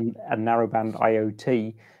 LTM and narrowband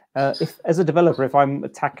IoT. If, as a developer, if I'm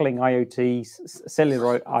tackling IoT,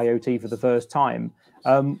 cellular IoT for the first time,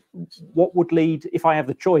 what would lead, if I have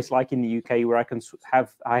the choice, like in the UK, where I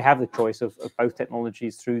have the choice of both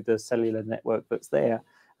technologies through the cellular network that's there?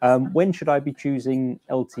 When should I be choosing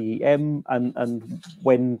LTEM, and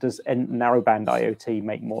when does narrowband IoT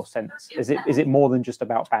make more sense? Is it more than just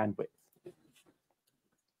about bandwidth?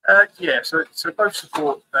 Yeah, so both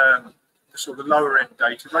support the sort of lower end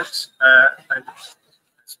data rates, and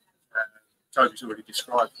Toby's already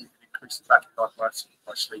described, you can increase the battery life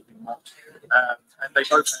by sleeping more, and they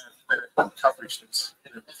both have better coverage than,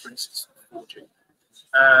 for instance, 4G.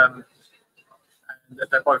 And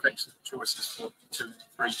they're both excellent choices for 2 and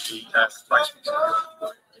 3G replacements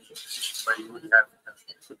where you already have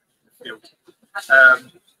equipment in the field.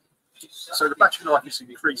 So the battery life is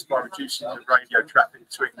increased by reducing the radio traffic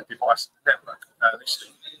between the device and the network.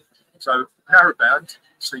 So narrowband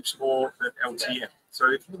sleeps more than LTM. So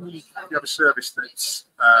if you have a service that's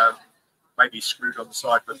maybe screwed on the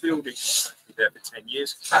side of a building, it's been there for 10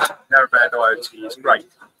 years, narrowband IoT is great.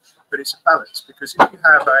 But it's a balance, because if you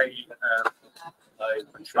have a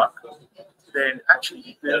truck, then actually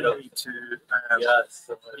you do need to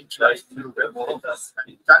integrate a little bit more. And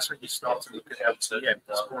that's when you start to look at LTM.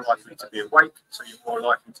 It's more likely to be awake, so you're more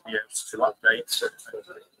likely to be able to update and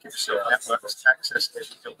give yourself networks access to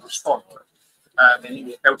respond.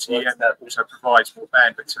 LTM also provides more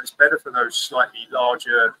bandwidth, so it's better for those slightly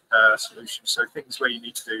larger solutions. So things where you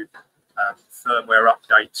need to do firmware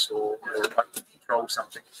updates or control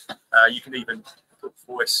something. You can even put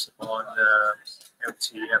voice on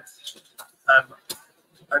LTM.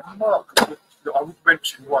 Mark, I would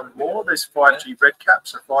mention one more. There's 5G RedCap,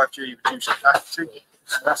 so 5G reduced capacity.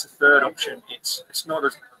 And that's a third option. It's not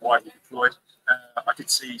as widely deployed. I did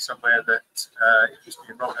see somewhere that it was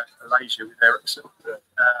being rolled out in Malaysia with Ericsson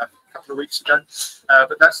a couple of weeks ago.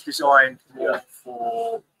 But that's designed more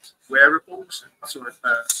for wearables and sort of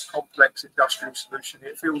complex industrial solution.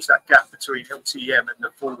 It fills that gap between LTM and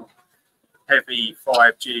the full heavy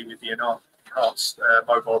 5G with the enhanced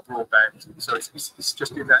mobile broadband. So it's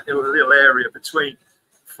just in that little area between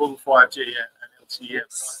full 5G and LTE.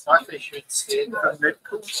 I think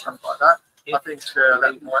medical, stuff like that. I think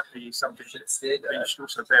that might be something that you should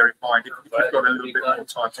also bear in mind if you've got a little bit more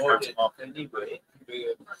time to go to market.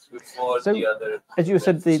 So, as you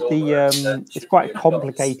said, it's quite a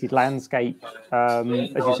complicated landscape. As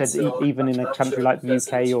you said, even in a country like the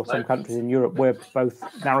UK or some countries in Europe where both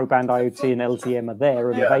narrowband IoT and LTM are there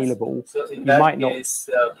and available, you might not,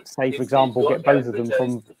 say, for example, get both of them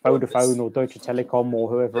from Vodafone or Deutsche Telekom or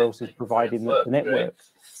whoever else is providing the network.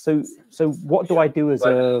 So what do I do as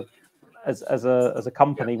a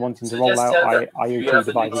company wanting to roll out IoT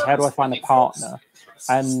devices? How do I find a partner?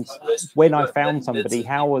 And when I found somebody,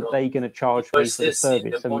 how are they going to charge me for the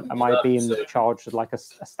service? And am I being charged like a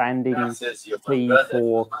standing fee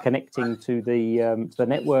for connecting to the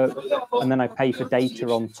network, and then I pay for data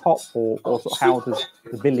on top, or how does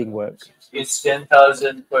the billing work? It's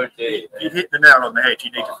 10,000 per day. You hit the nail on the head. You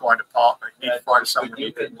need to find a partner. You need to find someone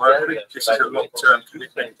you can work with. This is a long-term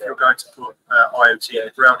commitment. If you're going to put IoT in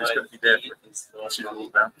the ground, it's going to be there for a considerable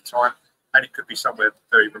amount of time, and it could be somewhere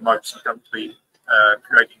very remote. So you don't be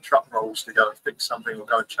creating truck rolls to go and fix something or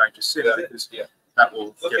go and change a SIM, because that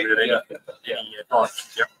will get rid of any advantage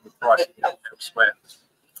you get from the price elsewhere.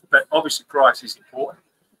 But obviously price is important,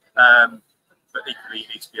 but equally you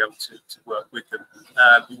need to be able to work with them.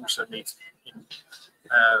 You also need to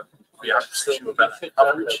be able to secure about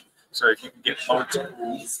coverage. So if you can get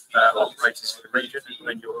multiple operators in the region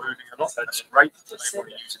when you're moving a lot, that's great. You may want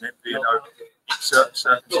to use an MVNO in certain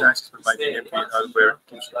circumstances, but maybe an MVNO where it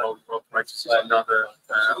gives you multiple operators is another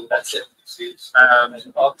option.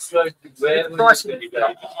 The pricing,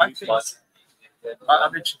 I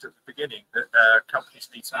mentioned at the beginning that companies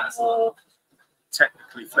need to be more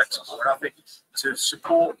technically flexible. And I think to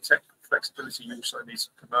support technical flexibility, you also need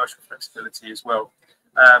some commercial flexibility as well.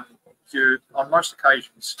 On most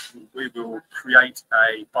occasions, we will create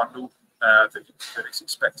a bundle that is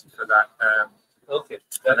expected for that. Okay,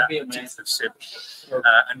 for that be particular SIM.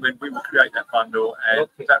 And when we will create that bundle, and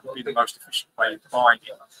that will be the most efficient way of buying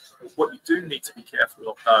it. What you do need to be careful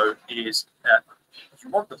of, though, is you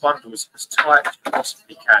want the bundles as tight as you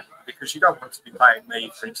possibly can, because you don't want to be paying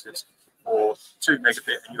me, for instance, for 2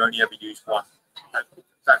 megabit and you only ever use 1.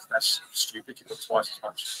 That's stupid. You've got twice as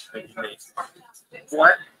much than you need.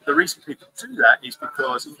 Why? The reason people do that is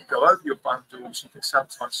because if you go over your bundles, you can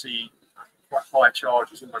sometimes see quite high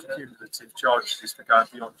charges, almost cumulative charges for going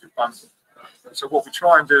beyond your bundle. So what we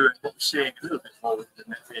try and do, and what we're seeing a little bit more in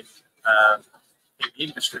the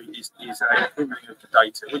industry, is a pooling of the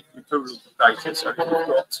data. We pool the data, so if you've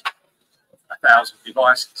got 1,000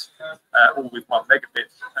 devices, all with 1 megabit,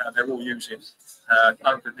 they're all using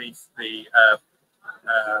underneath the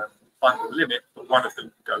bundle limit, but one of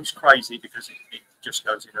them goes crazy because it just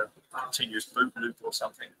goes in a continuous boot loop or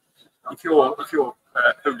something. If you're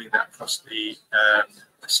pooling that across the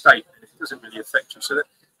estate, it doesn't really affect you. So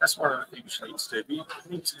that's one of the things you need to do. You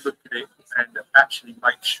need to look at it and actually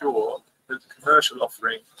make sure that the commercial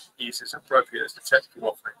offering is as appropriate as the technical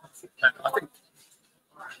offering. And I think,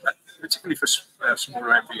 particularly for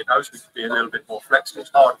smaller MVNOs, we can be a little bit more flexible. It's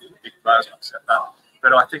hard for big players to accept that.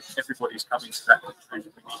 But I think everybody's coming to that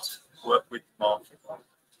conclusion. We need to work with the market.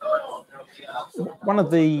 One of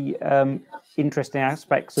the interesting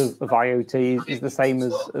aspects of IoT is the same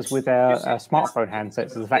as with our smartphone handsets,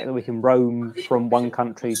 is the fact that we can roam from one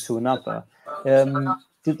country to another.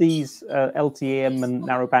 Do these LTE-M and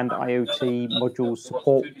narrowband IoT modules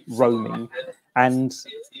support roaming? And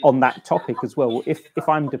on that topic as well, if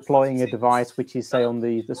I'm deploying a device which is, say, on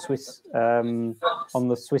the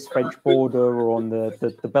Swiss French border or on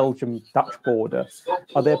the Belgium Dutch border,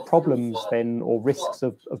 are there problems then or risks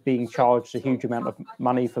of being charged a huge amount of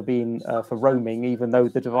money for for roaming, even though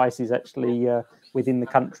the device is actually within the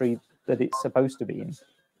country that it's supposed to be in?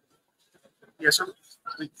 Yeah, so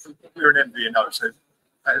we're an MVNO, so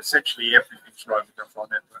essentially everything's roaming off our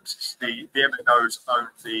networks. The MNOs own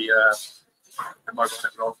the mobile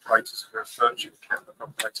network operators, for a virtual network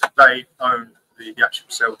operator. They own the actual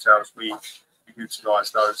cell towers. We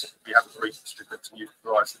utilise those. We have agreements with them to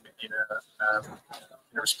utilise them in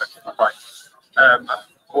a respectable way.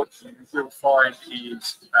 What you will find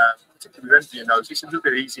is, particularly with MVNOs, it's a little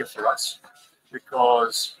bit easier for us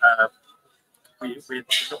because we're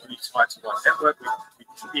not really tied to one network.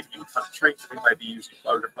 Even in country, we may be using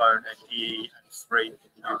Vodafone and EE and Free in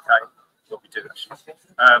the UK. What we do actually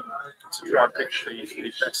to try and pick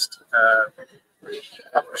the best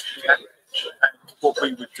coverage we can. And what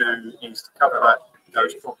we would do is to cover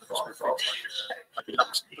those problems with things like in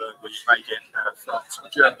Luxembourg, where you may get France or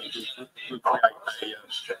Germany, we'll create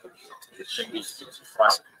a thing with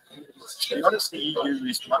pricing. To be honest, the EU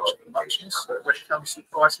is much of a muchness when it comes to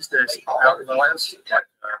prices. There's outliers like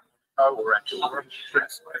or Andorra, but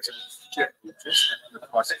it's a general gist, the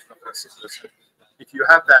prices are not very similar. So if you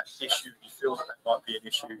have that issue, you feel that might be an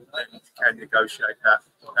issue, then you can negotiate that.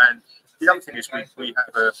 And the other thing is we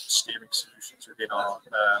have steering solutions within our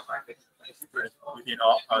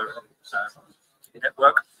own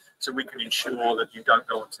network, so we can ensure that you don't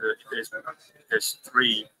go onto, if there's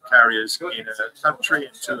 3 carriers in a country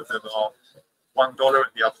and 2 of them are $1 and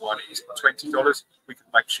the other one is $20, we can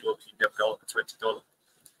make sure that you never go on the $20.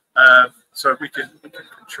 So we can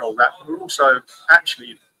control that. We're also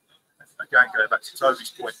actually, again, going back to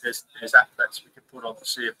Toby's point, there's outlets we can put on the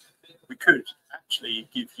SIM. We could actually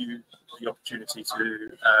give you the opportunity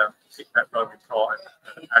to pick that roaming part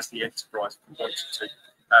as the enterprise if you wanted to.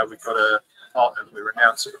 We've got a partner that we're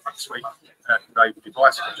announcing next week, Enable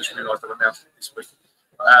Device. I just realised I've announced it this week.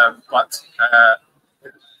 But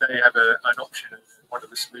they have an option. One of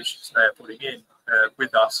the solutions they're putting in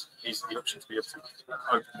with us is the option to be able to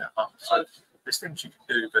open that up. So there's things you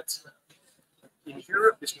can do, but in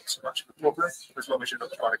Europe, it's not so much of a problem as long as you're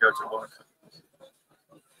not trying to go to Monaco.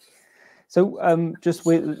 So just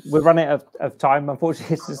we're running out of time.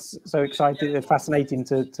 Unfortunately, it's just so exciting and fascinating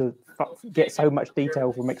to get so much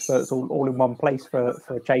detail from experts all in one place for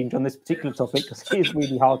a change on this particular topic, because it is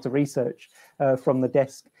really hard to research from the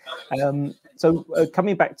desk. So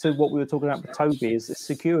coming back to what we were talking about with Toby, is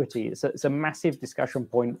security. It's a massive discussion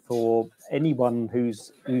point for anyone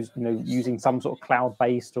who's using some sort of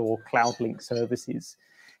cloud-based or cloud-linked services.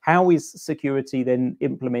 How is security then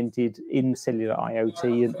implemented in cellular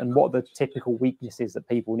IoT, and what are the typical weaknesses that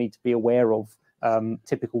people need to be aware of,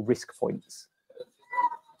 typical risk points?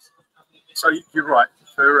 So you're right.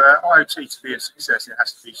 for IoT to be a success, it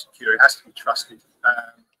has to be secure, it has to be trusted.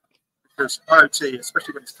 Because IoT,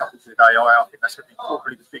 especially when it's coupled with AI, I think that's going to be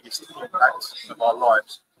probably the biggest impact of our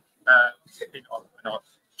lives, in our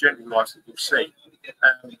general lives that we'll see.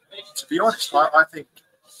 To be honest, I think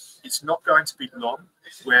it's not going to be long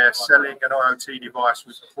where selling an IoT device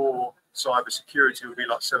with poor cyber security will be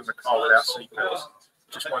like selling a car without seatbelts.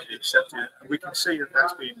 Just won't be accepted. And we can see that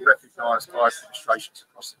that's being recognised by administrations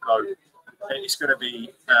across the globe. It's going to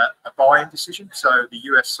be a buy-in decision. So the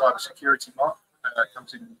US cybersecurity mark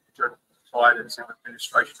comes in during Biden's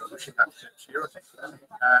administration, pushing that next year, I think.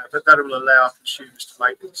 But that will allow consumers to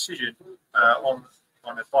make a decision on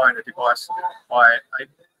buying a device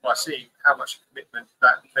by seeing how much commitment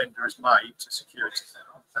that vendor has made to security.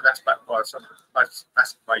 And that's backed by some of the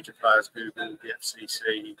massive major players, Google, the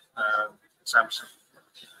FCC, Samsung.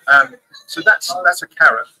 So that's a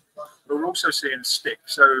carrot. But we're also seeing a stick.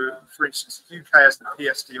 So, for instance, the UK has the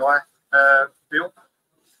PSDI bill,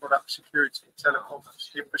 Product Security Telecom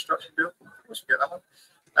Infrastructure Bill. Of course, we get that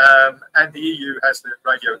one. And the EU has the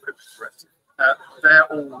Radio Equipment Directive. They're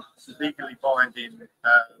all legally binding,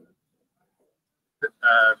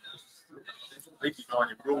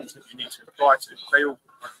 rules that you need to apply to. They all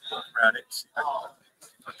work around it.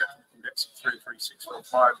 Index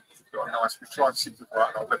 33645. We try and simplify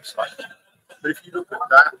it on our website. But if you look at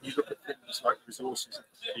that, you look at things like resources of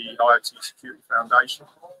the IoT Security Foundation,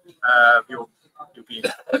 you'll be in.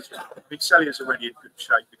 I mean, Cellular is already in good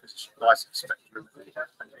shape because it's license spectrum and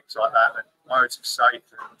things like that. And IoT Safe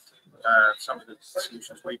and some of the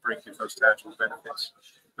solutions we bring give those tangible benefits.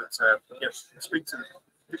 But speak to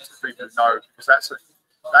the people who know, because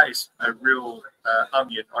that is a real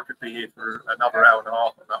onion. I could be here for another hour and a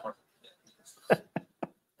half on that one.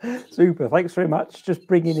 Super, thanks very much. Just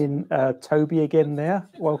bringing in Toby again there.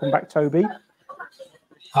 Welcome back, Toby.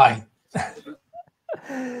 Hi.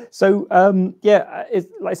 So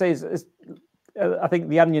like I say, I think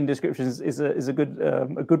the onion description is a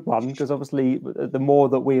good one, because obviously the more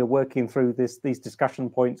that we are working through these discussion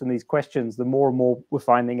points and these questions, the more and more we're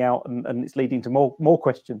finding out, and it's leading to more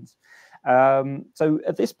questions. So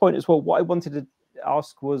at this point as well, what I wanted to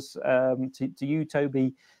ask was to you,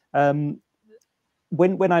 Toby.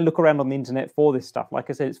 When I look around on the internet for this stuff, like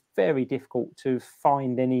I said, it's very difficult to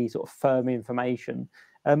find any sort of firm information.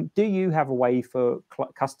 Do you have a way for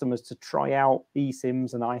customers to try out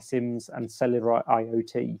eSIMs and iSIMs and cellular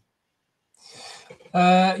IoT?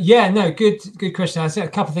 Good question. I think a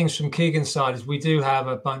couple of things from Kigen's side is we do have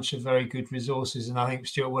a bunch of very good resources, and I think,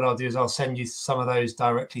 Stuart, what I'll do is I'll send you some of those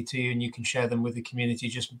directly to you, and you can share them with the community.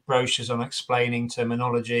 Just brochures on explaining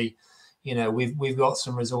terminology. You know, we've got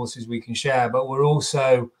some resources we can share, but we're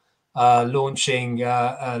also launching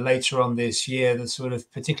later on this year that's sort of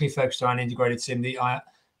particularly focused around integrated SIM, the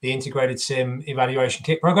integrated SIM evaluation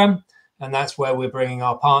kit program. And that's where we're bringing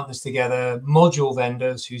our partners together, module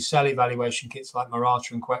vendors who sell evaluation kits like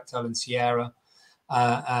Murata and Quectel and Sierra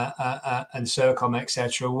and Sercom,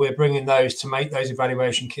 etc. We're bringing those to make those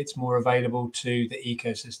evaluation kits more available to the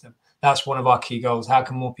ecosystem. That's one of our key goals. How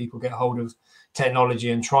can more people get hold of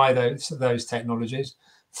technology and try those technologies?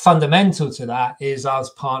 Fundamental to that is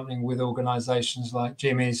us partnering with organizations like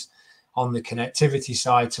Jimmy's on the connectivity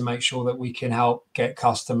side to make sure that we can help get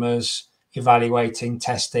customers evaluating,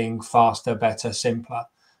 testing faster, better, simpler.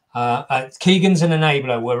 Kigen's an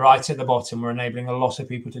enabler. We're right at the bottom. We're enabling a lot of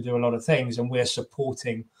people to do a lot of things, and we're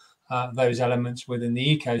supporting those elements within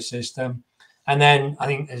the ecosystem. And then I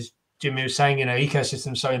think, as Jimmy was saying,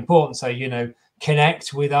 ecosystem is so important. So,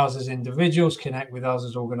 connect with us as individuals, connect with us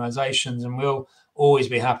as organizations, and we'll always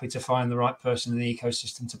be happy to find the right person in the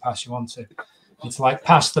ecosystem to pass you on to. It's like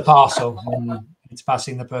pass the parcel, and it's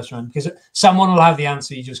passing the person around, because someone will have the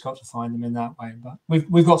answer. You just got to find them in that way. But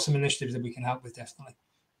we've got some initiatives that we can help with, definitely.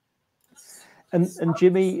 And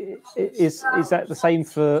Jimmy, is that the same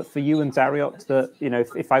for you and Zariot? That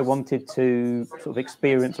if I wanted to sort of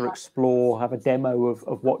experience or explore, have a demo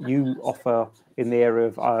of what you offer in the area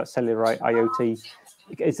of cellular IoT,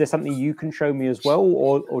 is there something you can show me as well,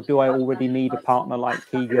 or do I already need a partner like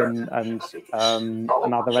Kigen and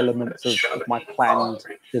other elements of my planned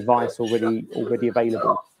device already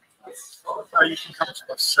available? You can come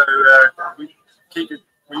to us. So Kigen,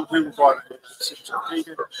 we will provide the systems of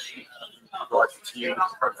Kigen. Provide to you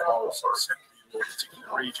profiles set for your particular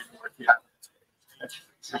region, or if you have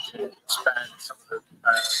we can expand some of the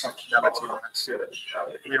functionality on that system.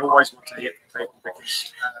 We always want to hear from people,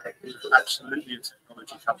 because we're absolutely a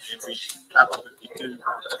technology company, and we absolutely do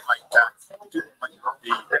want to make the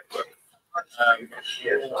network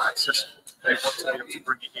more accessible. They want to be able to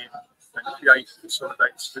bring it in and create a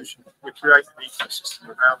consolidated solution. We're creating an ecosystem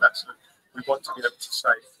around that. So we want to be able to say,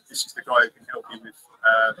 this is the guy who can help you with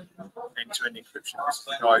end-to-end encryption. This is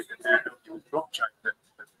the guy who can help you with blockchain. That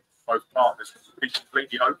both partners will be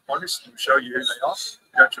completely honest and show you who they are.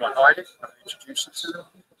 You don't try and hide it, and introduce it to them.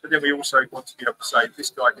 But then we also want to be able to say, this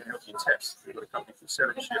guy can help you test. We've got a company called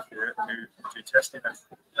Zariot who do testing, and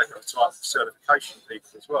they've got a type of certification people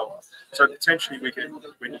as well. So potentially we can,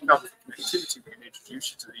 when you come to connectivity, we can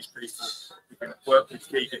introduce you to these people. We can work with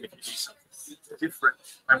Kigen if you need something different,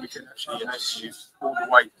 and we can actually enable you all the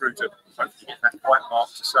way through to hopefully get that white mark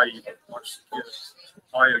to say you can watch your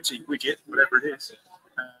IoT widget, whatever it is,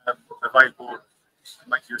 available to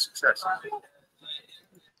make you a success.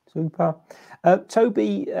 Super.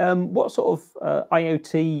 Toby, what sort of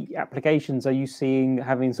IoT applications are you seeing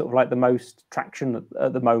having sort of like the most traction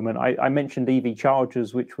at the moment? I mentioned EV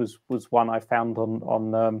chargers, which was one I found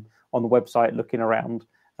on the website looking around.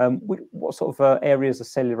 What sort of areas of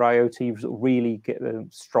cellular IoT sort of really get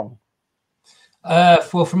strong?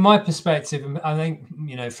 Well, from my perspective, I think,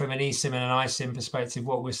 from an eSIM and an iSIM perspective,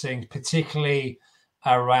 what we're seeing particularly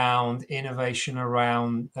around innovation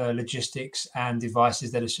around logistics and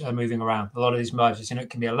devices that are moving around. A lot of these devices, it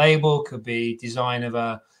can be a label, could be design of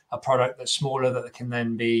a product that's smaller that can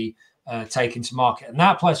then be taken to market. And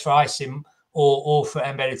that applies for iSIM or for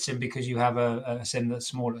embedded SIM because you have a SIM that's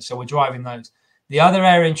smaller. So we're driving those. The other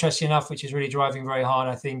area, interesting enough, which is really driving very hard,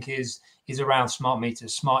 I think, is around smart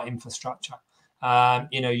meters, smart infrastructure.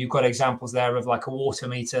 You've got examples there of like a water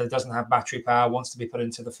meter that doesn't have battery power, wants to be put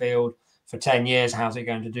into the field for 10 years. How's it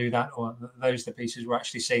going to do that? Or those are the pieces we're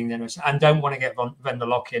actually seeing then, and don't want to get vendor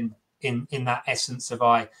lock-in in that essence of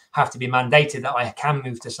I have to be mandated that I can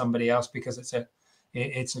move to somebody else because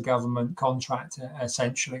it's a government contract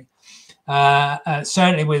essentially.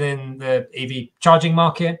 Certainly within the EV charging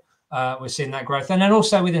market, we're seeing that growth, and then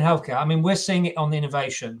also within healthcare. I mean, we're seeing it on the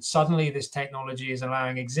innovation. Suddenly, this technology is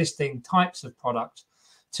allowing existing types of products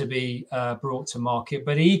to be brought to market,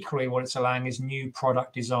 but equally what it's allowing is new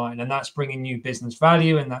product design, and that's bringing new business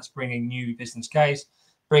value, and that's bringing new business case,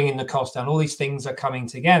 bringing the cost down. All these things are coming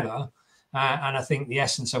together, and I think the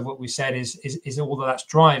essence of what we said is all of that's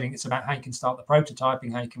driving. It's about how you can start the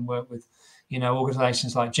prototyping, how you can work with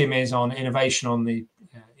organizations like Jim is on innovation, on the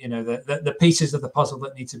the pieces of the puzzle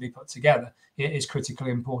that need to be put together. It is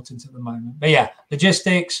critically important at the moment. But yeah,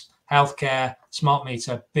 logistics, healthcare, smart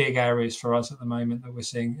meter, big areas for us at the moment that we're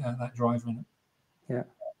seeing that driver in it.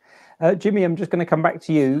 Yeah. Jimmy, I'm just going to come back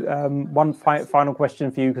to you. One final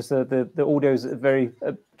question for you, because the audio is very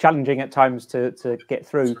challenging at times to get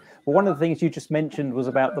through. But one of the things you just mentioned was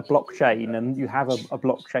about the blockchain, and you have a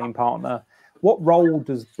blockchain partner. What role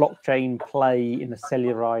does blockchain play in a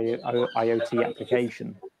cellular IoT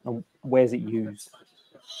application, and where's it used?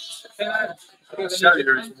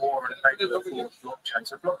 Cellular is more an enabler for blockchain.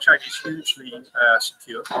 So blockchain is hugely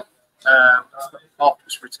secure after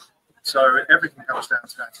it's written. So everything comes down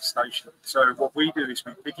to attestation. So what we do is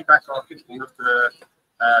we piggyback on all of the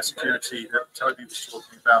security that Toby was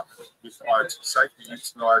talking about with IoT Safe. We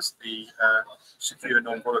utilise the secure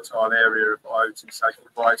non-volatile area of IoT Safe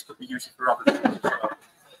provides, but we use it for other things as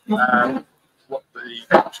well. What the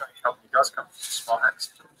blockchain company does come from Smart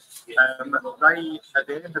Access. They, at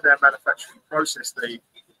the end of their manufacturing process, the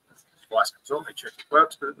device comes on, they check it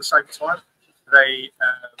works, but at the same time, they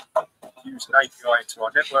use an API into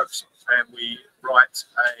our networks, and we write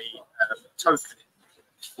a token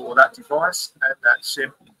for that device and that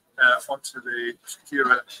SIM onto the secure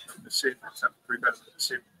element of the SIM, the group element of the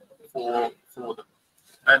SIM for them.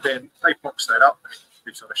 And then they box that up and it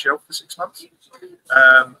lives on a shelf for 6 months.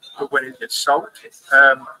 But when it gets sold,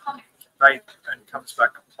 and comes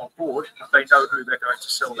back on board, they know who they're going to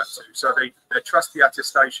sell that to. So they trust the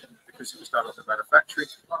attestation because it was done on the manufacturing,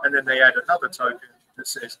 and then they add another token that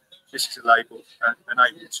says this is a label and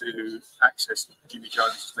able to access Jimmy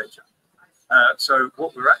Jones' ledger. So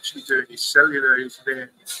what we're actually doing is Cellular is then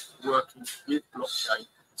working with blockchain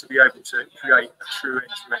to be able to create a true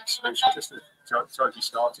end-to-end solution, just as Toby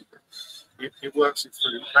started with. It works it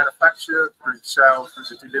through manufacture, through sale, through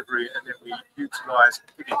the delivery, and then we utilise and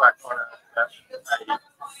piggyback on a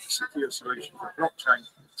secure solution for blockchain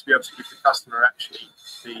to be able to give the customer actually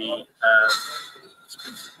the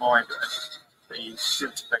peace of mind and the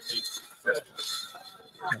security they need.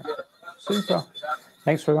 Super.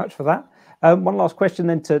 Thanks very much for that. One last question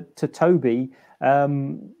then to Toby.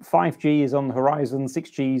 5G is on the horizon.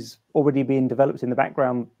 6G is already being developed in the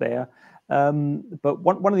background there. But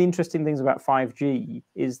one of the interesting things about 5G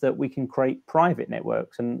is that we can create private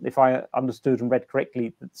networks. And if I understood and read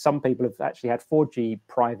correctly, some people have actually had 4G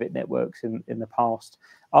private networks in the past.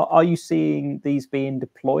 Are you seeing these being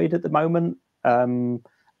deployed at the moment?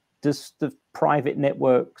 Does the private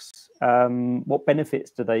networks, what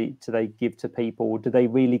benefits do they give to people? Do they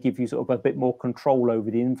really give you sort of a bit more control over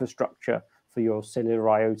the infrastructure for your cellular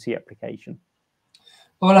IoT application?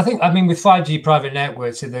 Well, I mean, with 5G private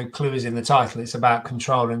networks, the clue is in the title. It's about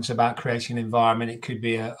control and it's about creating an environment. It could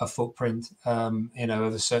be a footprint, you know,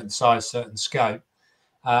 of a certain size, certain scope.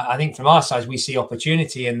 I think from our side, we see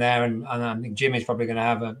opportunity in there, and I think Jimmy's probably going to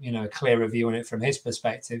have a clearer view on it from his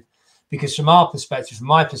perspective, because from our perspective, from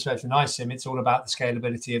my perspective in iSIM, it's all about the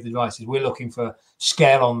scalability of the devices. We're looking for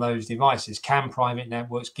scale on those devices. Can private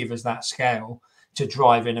networks give us that scale to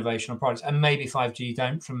drive innovation on products? And maybe 5G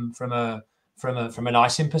don't from an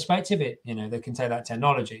iSIM perspective. They can take that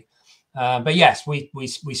technology. But yes, we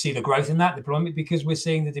see the growth in that deployment because we're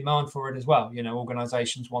seeing the demand for it as well.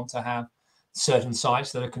 Organizations want to have certain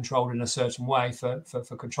sites that are controlled in a certain way for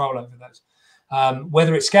control over those.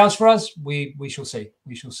 Whether it scales for us, we shall see.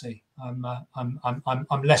 We shall see. I'm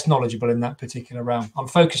less knowledgeable in that particular realm. I'm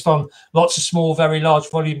focused on lots of small, very large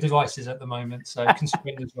volume devices at the moment, so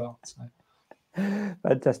constrained as well. So.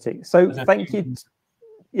 Fantastic. So thank you.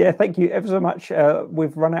 Yeah, thank you ever so much.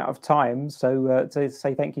 We've run out of time, so to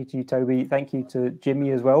say thank you to you, Toby. Thank you to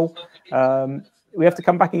Jimmy as well. We have to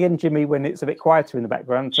come back again, Jimmy, when it's a bit quieter in the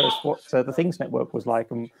background. Tell us what the Things Network was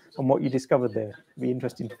like and what you discovered there. It'd be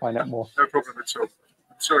interesting to find out more. No problem at all.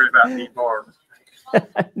 Sorry about the environment.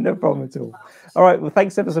 No problem at all. All right, well,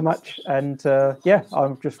 thanks ever so much. And yeah,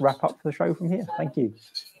 I'll just wrap up the show from here. Thank you.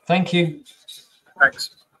 Thank you. Thanks.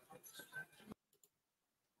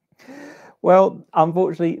 Well,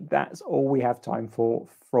 unfortunately, that's all we have time for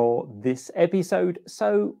this episode.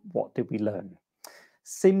 So what did we learn?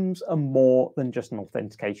 SIMs are more than just an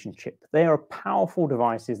authentication chip. They are powerful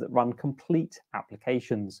devices that run complete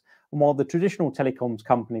applications. And while the traditional telecoms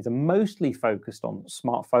companies are mostly focused on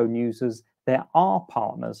smartphone users, there are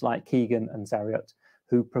partners like Kigen and Zariot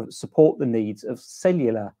who support the needs of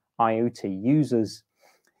cellular IoT users.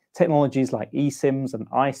 Technologies like eSIMs and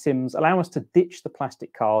iSIMs allow us to ditch the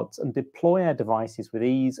plastic cards and deploy our devices with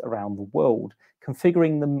ease around the world,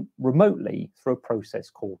 configuring them remotely through a process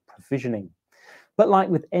called provisioning. But like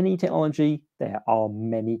with any technology, there are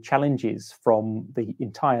many challenges, from the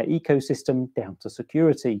entire ecosystem down to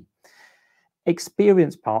security.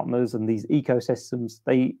 Experienced partners and these ecosystems,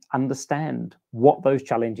 they understand what those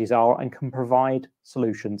challenges are and can provide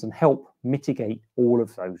solutions and help mitigate all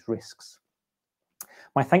of those risks.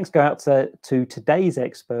 My thanks go out to today's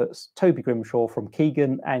experts, Toby Grimshaw from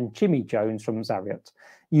Kigen and Jimmy Jones from Zariot.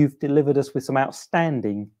 You've delivered us with some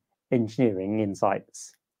outstanding engineering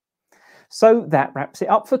insights. So that wraps it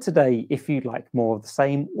up for today. If you'd like more of the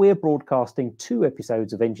same, we're broadcasting 2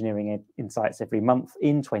 episodes of Engineering Insights every month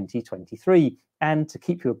in 2023. And to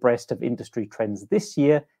keep you abreast of industry trends this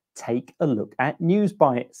year, take a look at News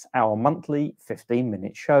Bites, our monthly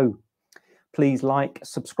 15-minute show. Please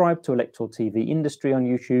subscribe to Elektor TV Industry on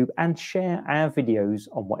YouTube, and share our videos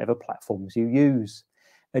on whatever platforms you use.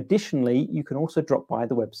 Additionally, you can also drop by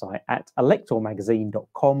the website at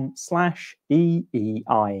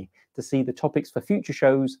elektormagazine.com/EEI to see the topics for future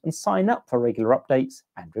shows and sign up for regular updates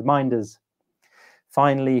and reminders.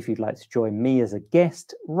 Finally, if you'd like to join me as a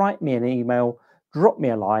guest, write me an email, drop me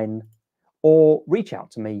a line, or reach out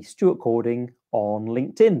to me, Stuart Cording, on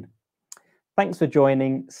LinkedIn. Thanks for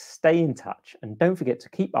joining, stay in touch, and don't forget to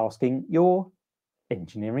keep asking your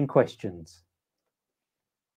engineering questions.